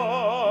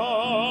fall.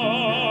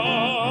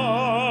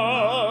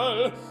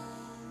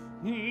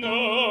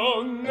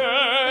 No,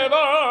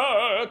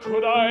 never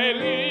could I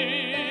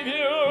leave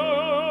you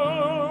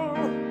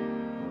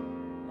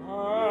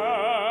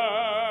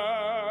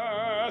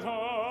at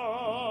all.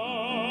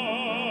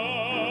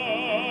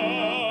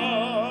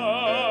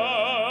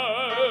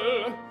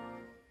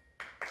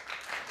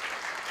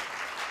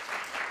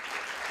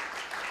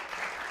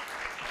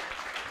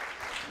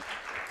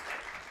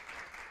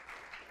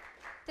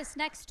 This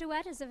next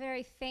duet is a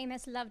very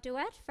famous love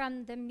duet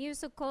from the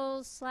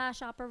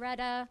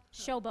musical/operetta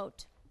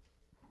Showboat.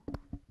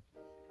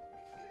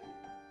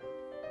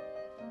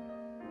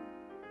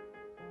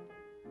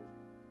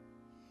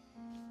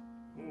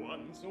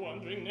 Once a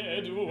wandering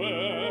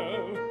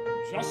ne'er-do-well,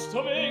 just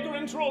a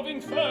vagrant roving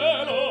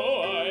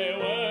fellow, I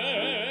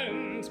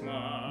went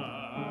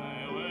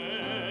my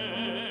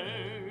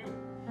way.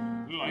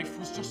 Life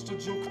was just a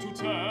joke to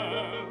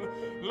tell,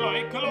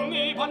 like a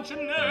lonely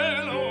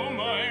punchinello,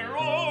 my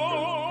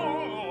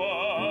role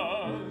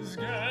was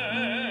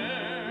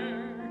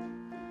gay.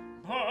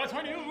 But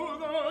I knew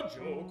the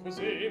joke was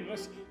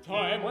aimless.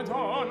 Time went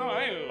on,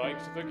 I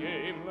liked the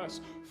game less.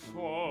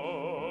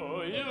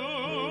 For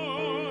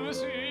you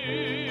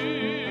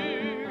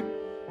see,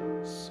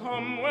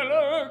 somewhere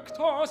lurked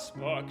a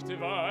spark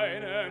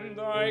divine, and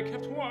I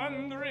kept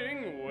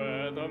wondering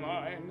whether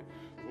mine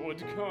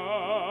would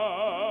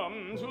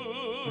come to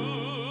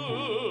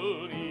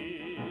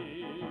me.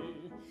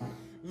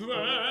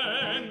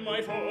 Then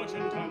my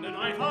fortune turned and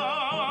I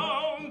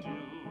found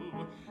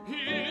you.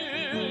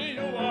 Here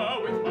you are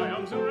with my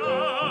arms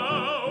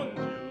around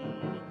you.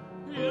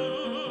 You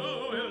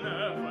will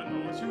never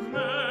know what you've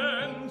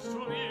meant to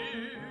me.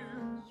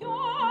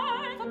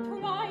 You're the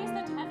prize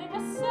that heaven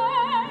has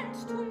sent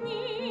to me.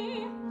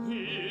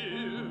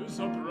 Here's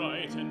a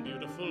bright and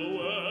beautiful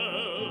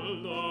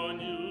world on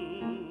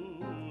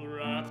you,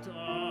 wrapped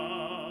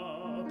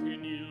up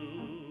in you.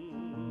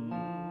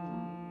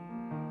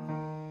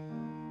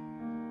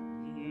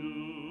 You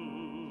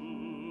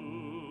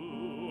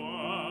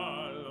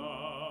are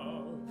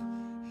love,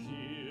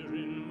 here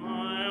in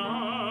my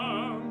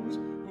arms,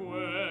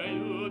 where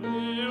you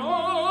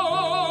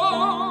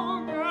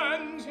belong,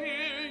 and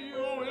here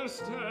you will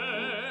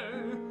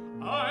stay.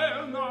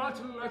 I'll not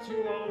let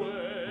you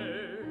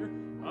away.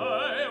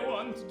 I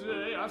want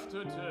day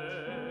after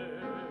day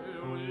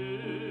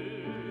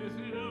with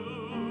you.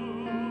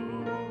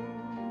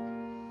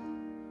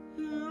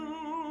 You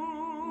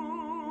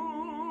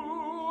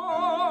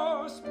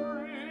are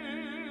spring,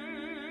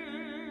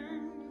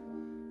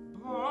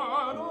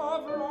 bud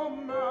of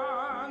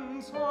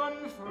romance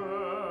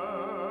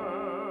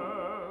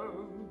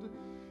unfurled.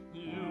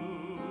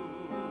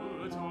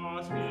 You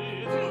taught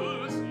me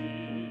to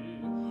see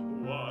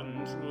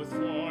one truth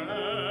forever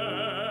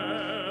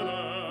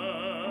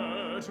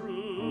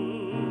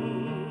true.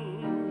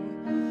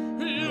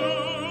 You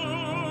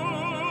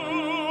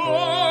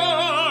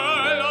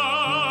are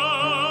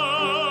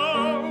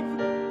love,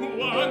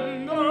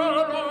 wonder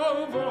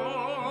of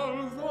all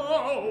the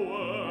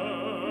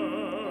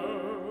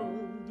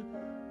world.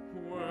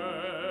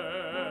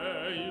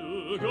 Where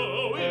you go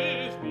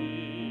with me,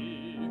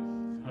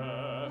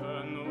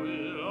 heaven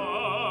will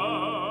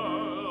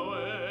always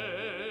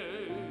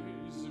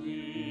be.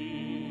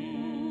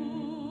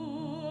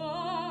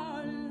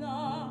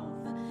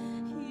 Love,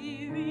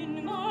 here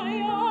in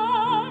my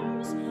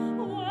arms,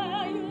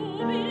 where you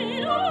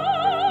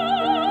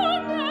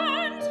belong,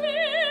 and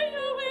here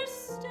you will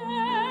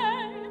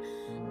stay.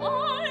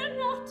 I'll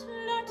not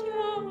let you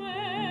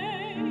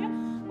away.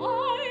 I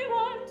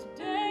want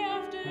day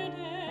after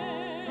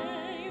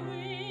day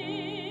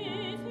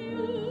with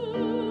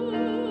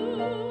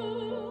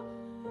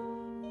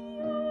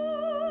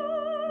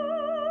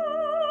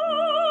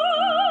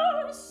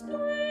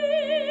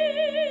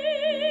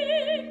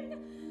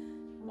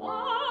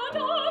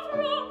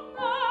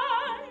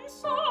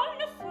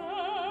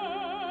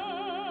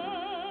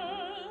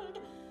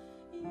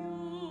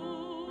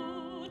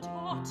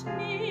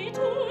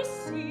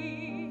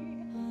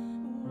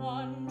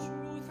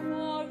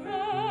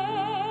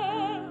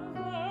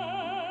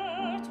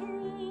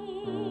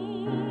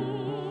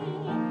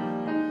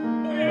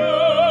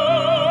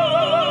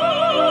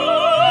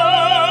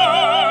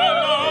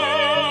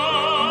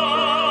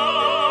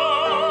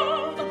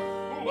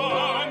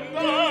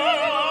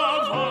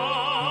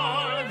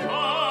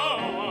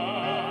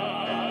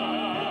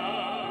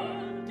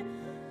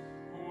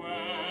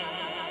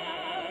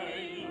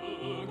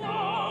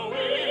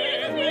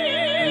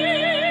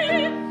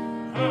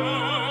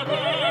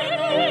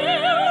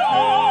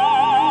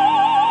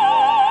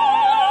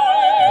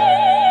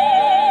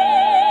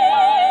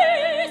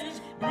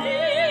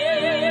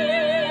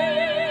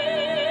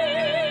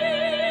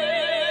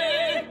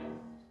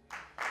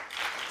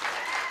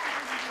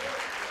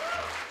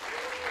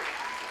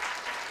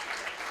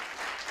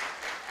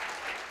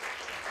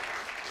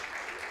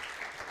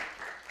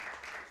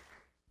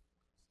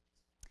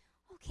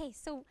Okay,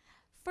 so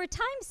for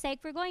time's sake,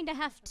 we're going to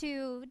have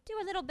to do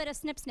a little bit of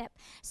snip snip.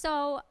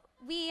 So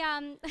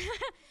we're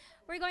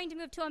going to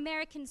move to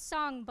American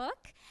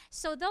Songbook.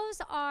 So those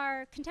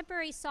are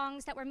contemporary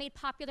songs that were made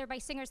popular by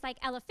singers like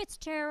Ella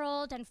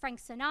Fitzgerald and Frank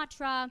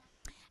Sinatra.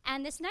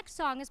 And this next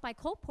song is by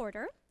Cole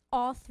Porter,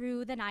 All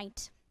Through the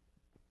Night.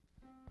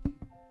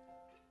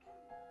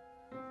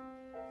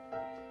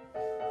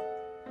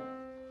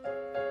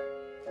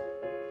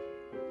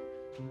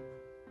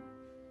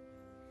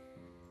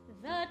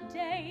 The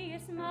day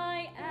is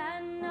my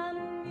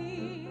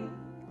enemy,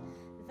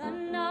 the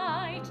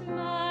night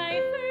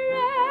my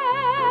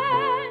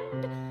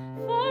friend,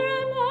 for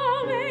I'm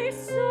always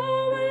so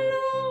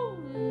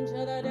alone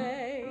till the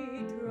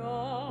day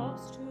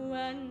draws to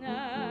an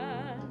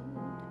end.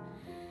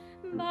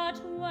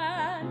 But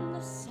when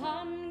the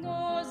sun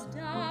goes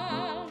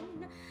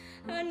down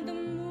and the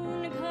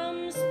moon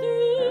comes through,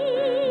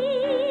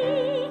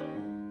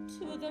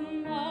 to the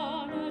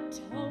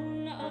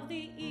monotone of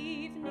the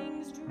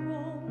evening's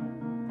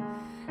drone,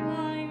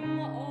 I'm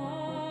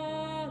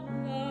all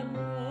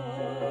alone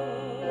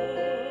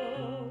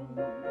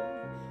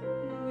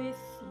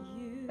with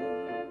you.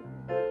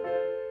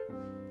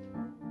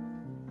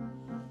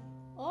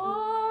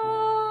 All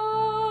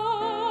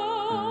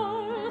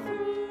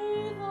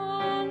through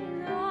the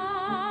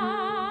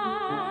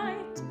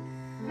night,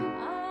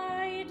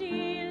 I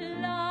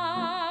delight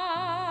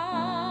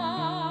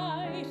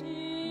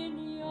in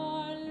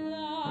your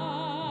love.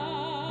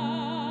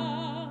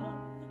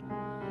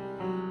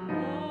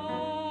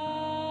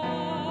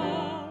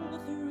 All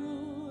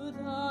through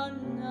the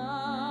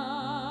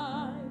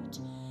night,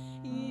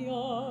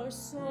 you're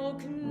so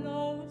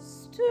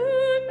close to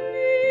me.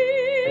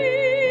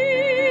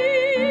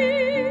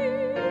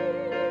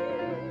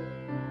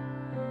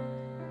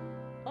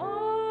 All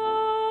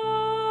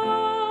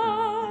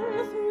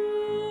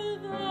through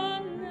the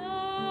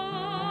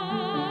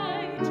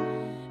night,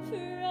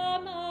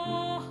 from a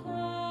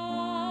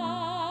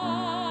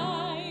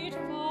height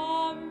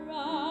far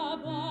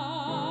above,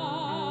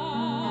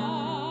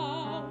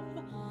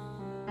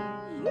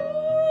 you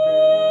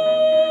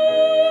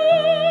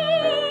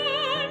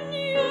and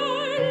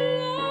your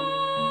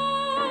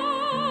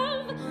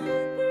love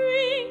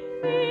bring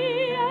me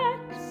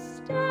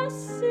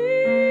ecstasy.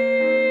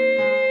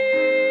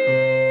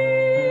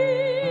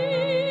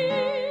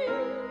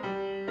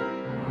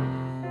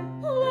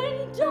 When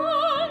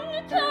dawn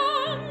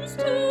comes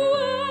to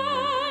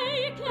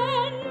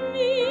waken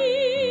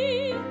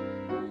me,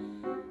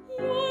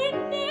 you're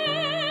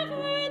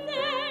never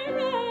there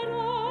at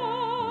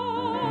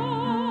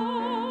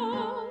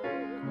all.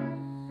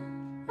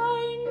 I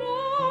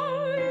know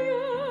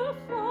you've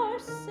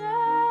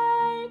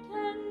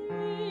forsaken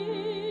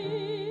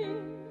me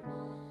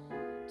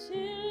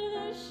till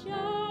the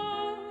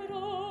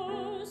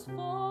shadows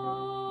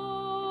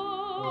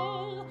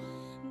fall.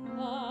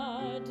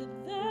 But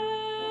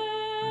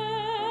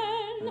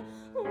then,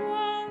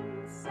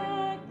 once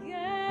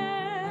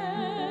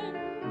again,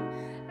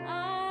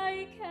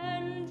 I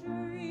can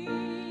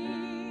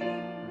dream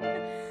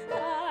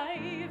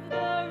I've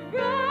the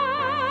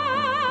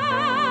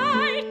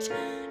right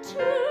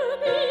to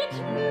be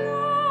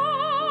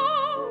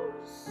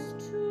close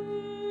to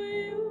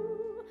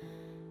you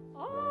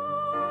all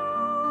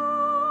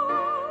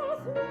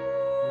through the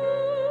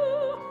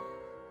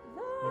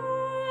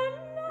night.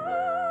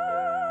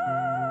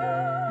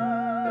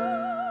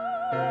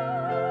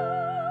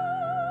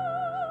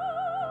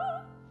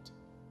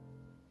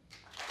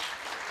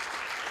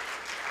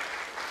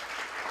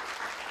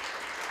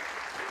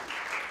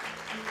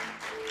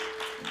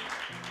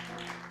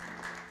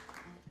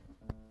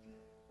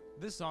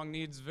 This song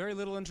needs very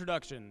little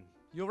introduction.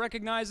 You'll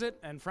recognize it,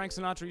 and Frank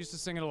Sinatra used to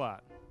sing it a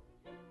lot.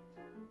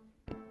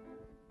 3,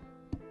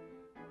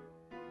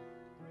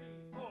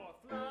 4,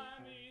 fly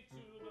me to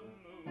the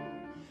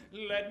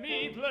moon. Let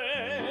me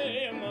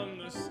play among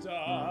the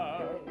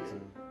stars.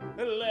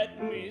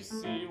 Let me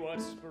see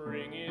what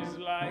spring is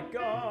like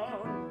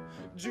on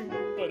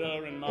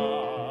Jupiter and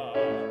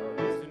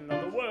Mars. In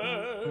other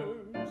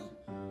words,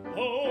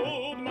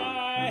 hold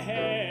my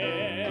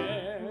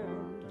hand.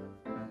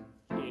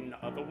 In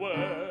other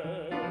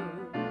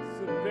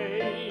words,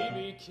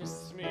 baby,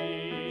 kiss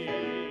me.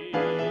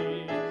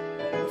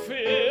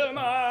 Fill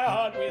my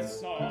heart with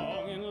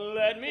song and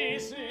let me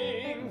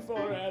sing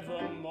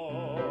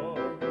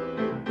forevermore.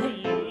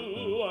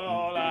 You are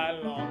all I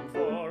long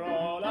for,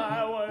 all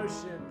I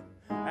worship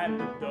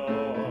and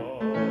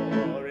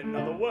adore. In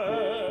other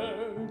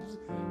words,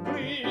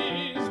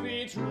 please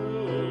be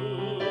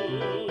true.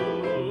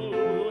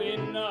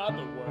 In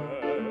other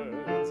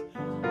words,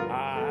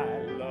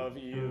 I love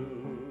you.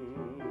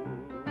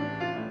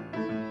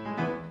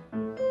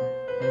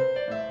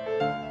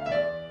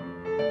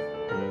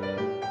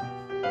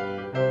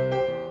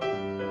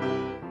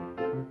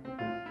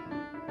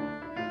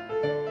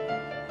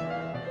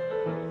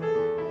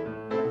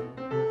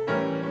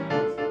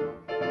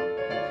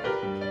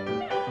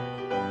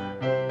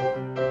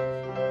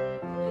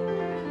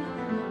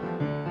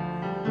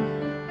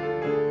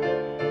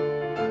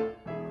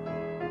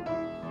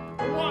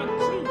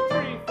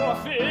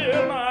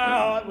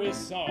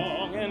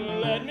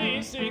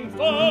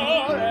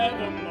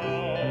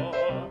 forevermore.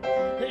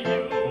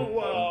 You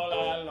were all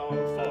I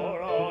longed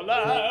for, all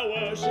I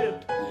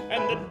worshipped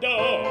and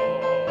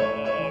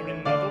adore.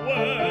 In other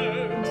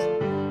words,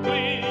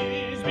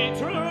 please be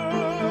true.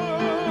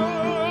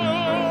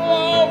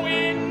 Oh,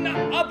 in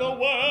other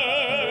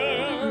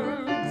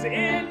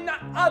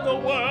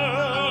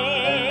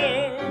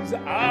words,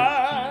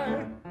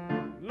 I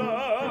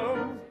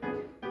love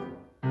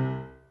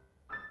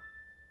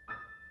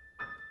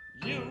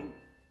you.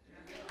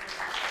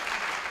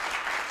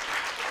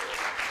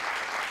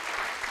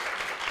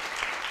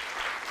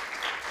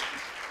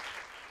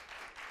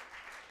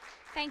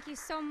 Thank you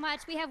so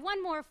much. We have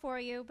one more for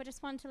you, but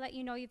just wanted to let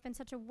you know you've been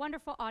such a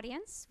wonderful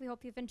audience. We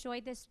hope you've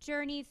enjoyed this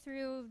journey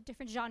through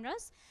different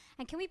genres.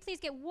 And can we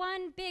please get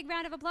one big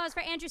round of applause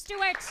for Andrew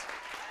Stewart?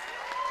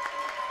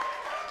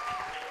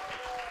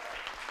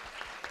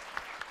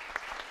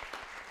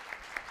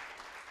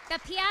 The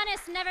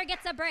pianist never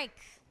gets a break.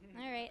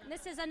 All right,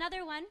 this is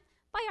another one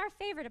by our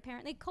favorite,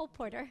 apparently, Cole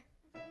Porter.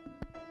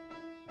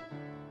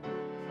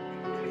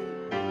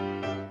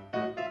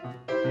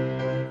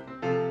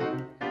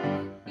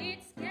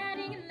 It's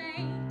getting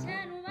late,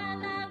 and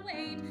while I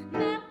wait,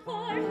 my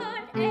poor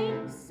heart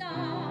aches so.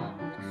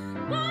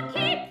 Won't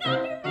keep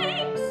the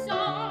brakes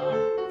on.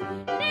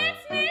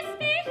 Let's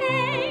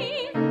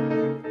misbehave.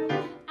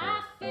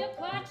 I feel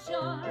quite sure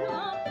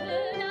a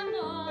good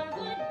amour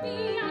would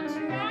be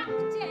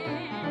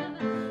attractive.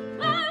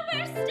 While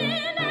we're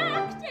still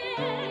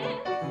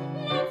active,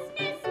 let's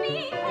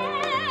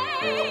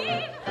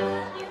misbehave.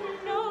 You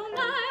know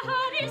my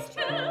heart is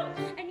true,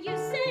 and you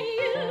say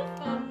you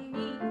for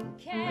me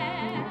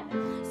care.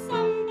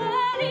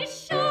 Somebody's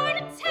sure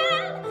to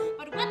tell,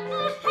 but what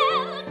the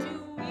hell do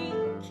we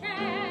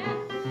care?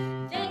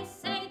 They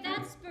say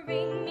that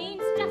spring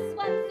means just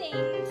one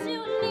thing to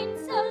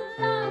little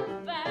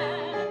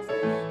lovebirds.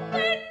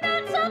 We're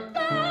not so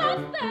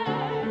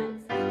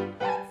lovebirds.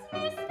 Let's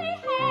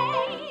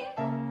misbehave.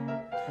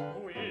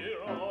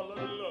 We're all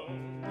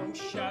alone, no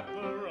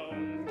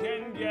chaperone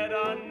can get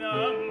our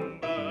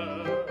number.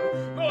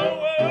 The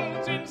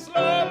world's in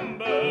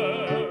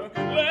slumber,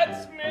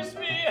 let's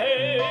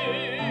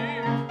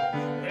misbehave.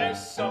 There's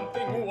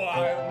something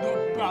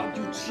wild about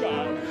you,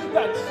 child,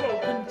 that's so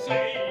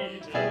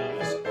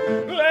contagious.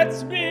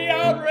 Let's be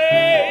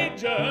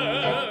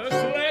outrageous,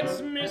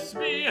 let's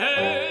misbehave.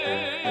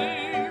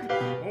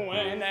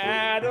 When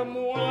Adam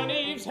won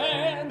Eve's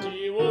hand,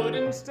 he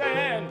wouldn't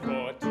stand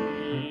for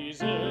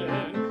teasing.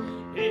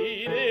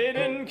 He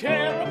didn't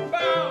care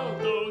about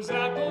those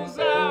apples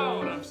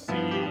out of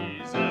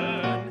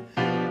season.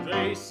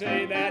 They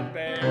say that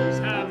bears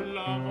have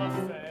love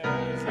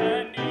affairs,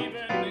 and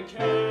even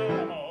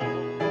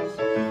camels.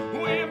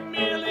 We're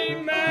merely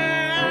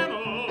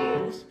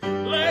mammals,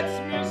 let's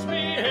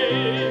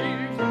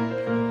misbehave.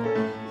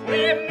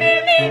 We're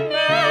merely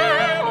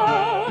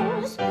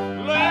mammals,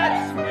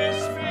 let's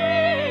misbehave.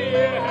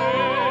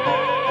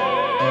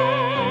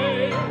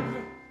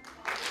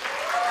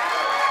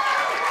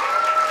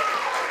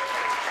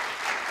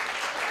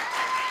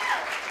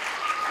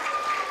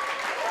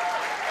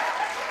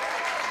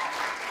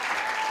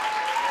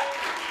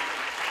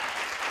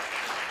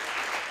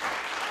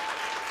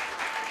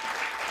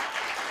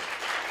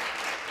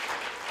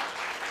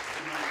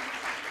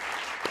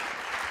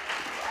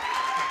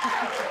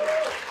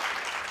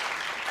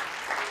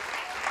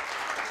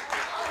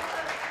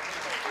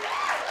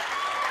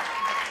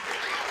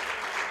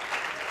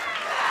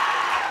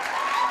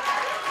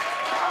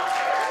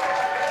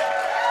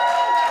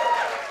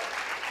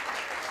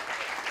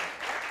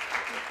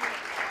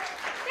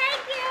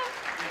 Thank you.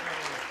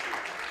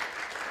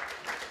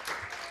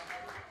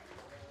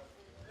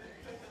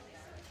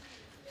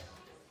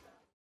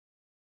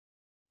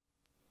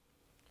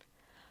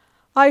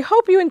 I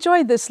hope you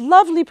enjoyed this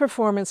lovely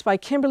performance by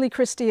Kimberly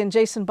Christie and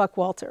Jason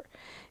Buckwalter.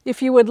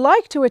 If you would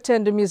like to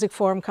attend a Music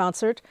Forum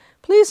concert,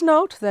 please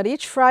note that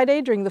each Friday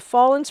during the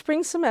fall and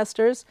spring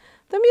semesters,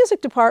 the music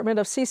department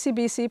of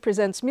CCBC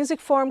presents Music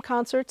Forum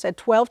concerts at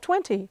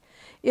 12:20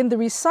 in the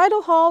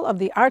Recital Hall of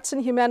the Arts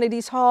and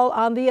Humanities Hall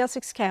on the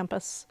Essex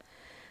campus.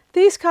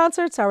 These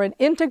concerts are an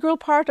integral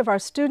part of our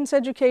students'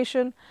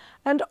 education,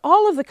 and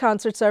all of the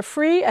concerts are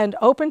free and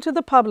open to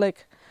the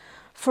public.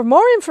 For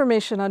more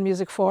information on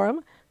Music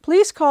Forum,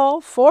 please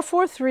call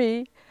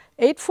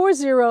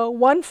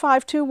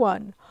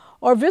 443-840-1521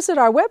 or visit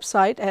our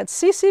website at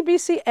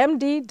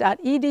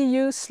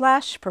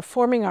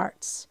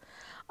ccbcmd.edu/performingarts.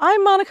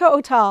 I'm Monica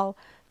Otal.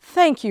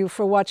 Thank you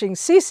for watching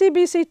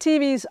CCBC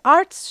TV's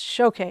Arts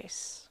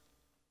Showcase.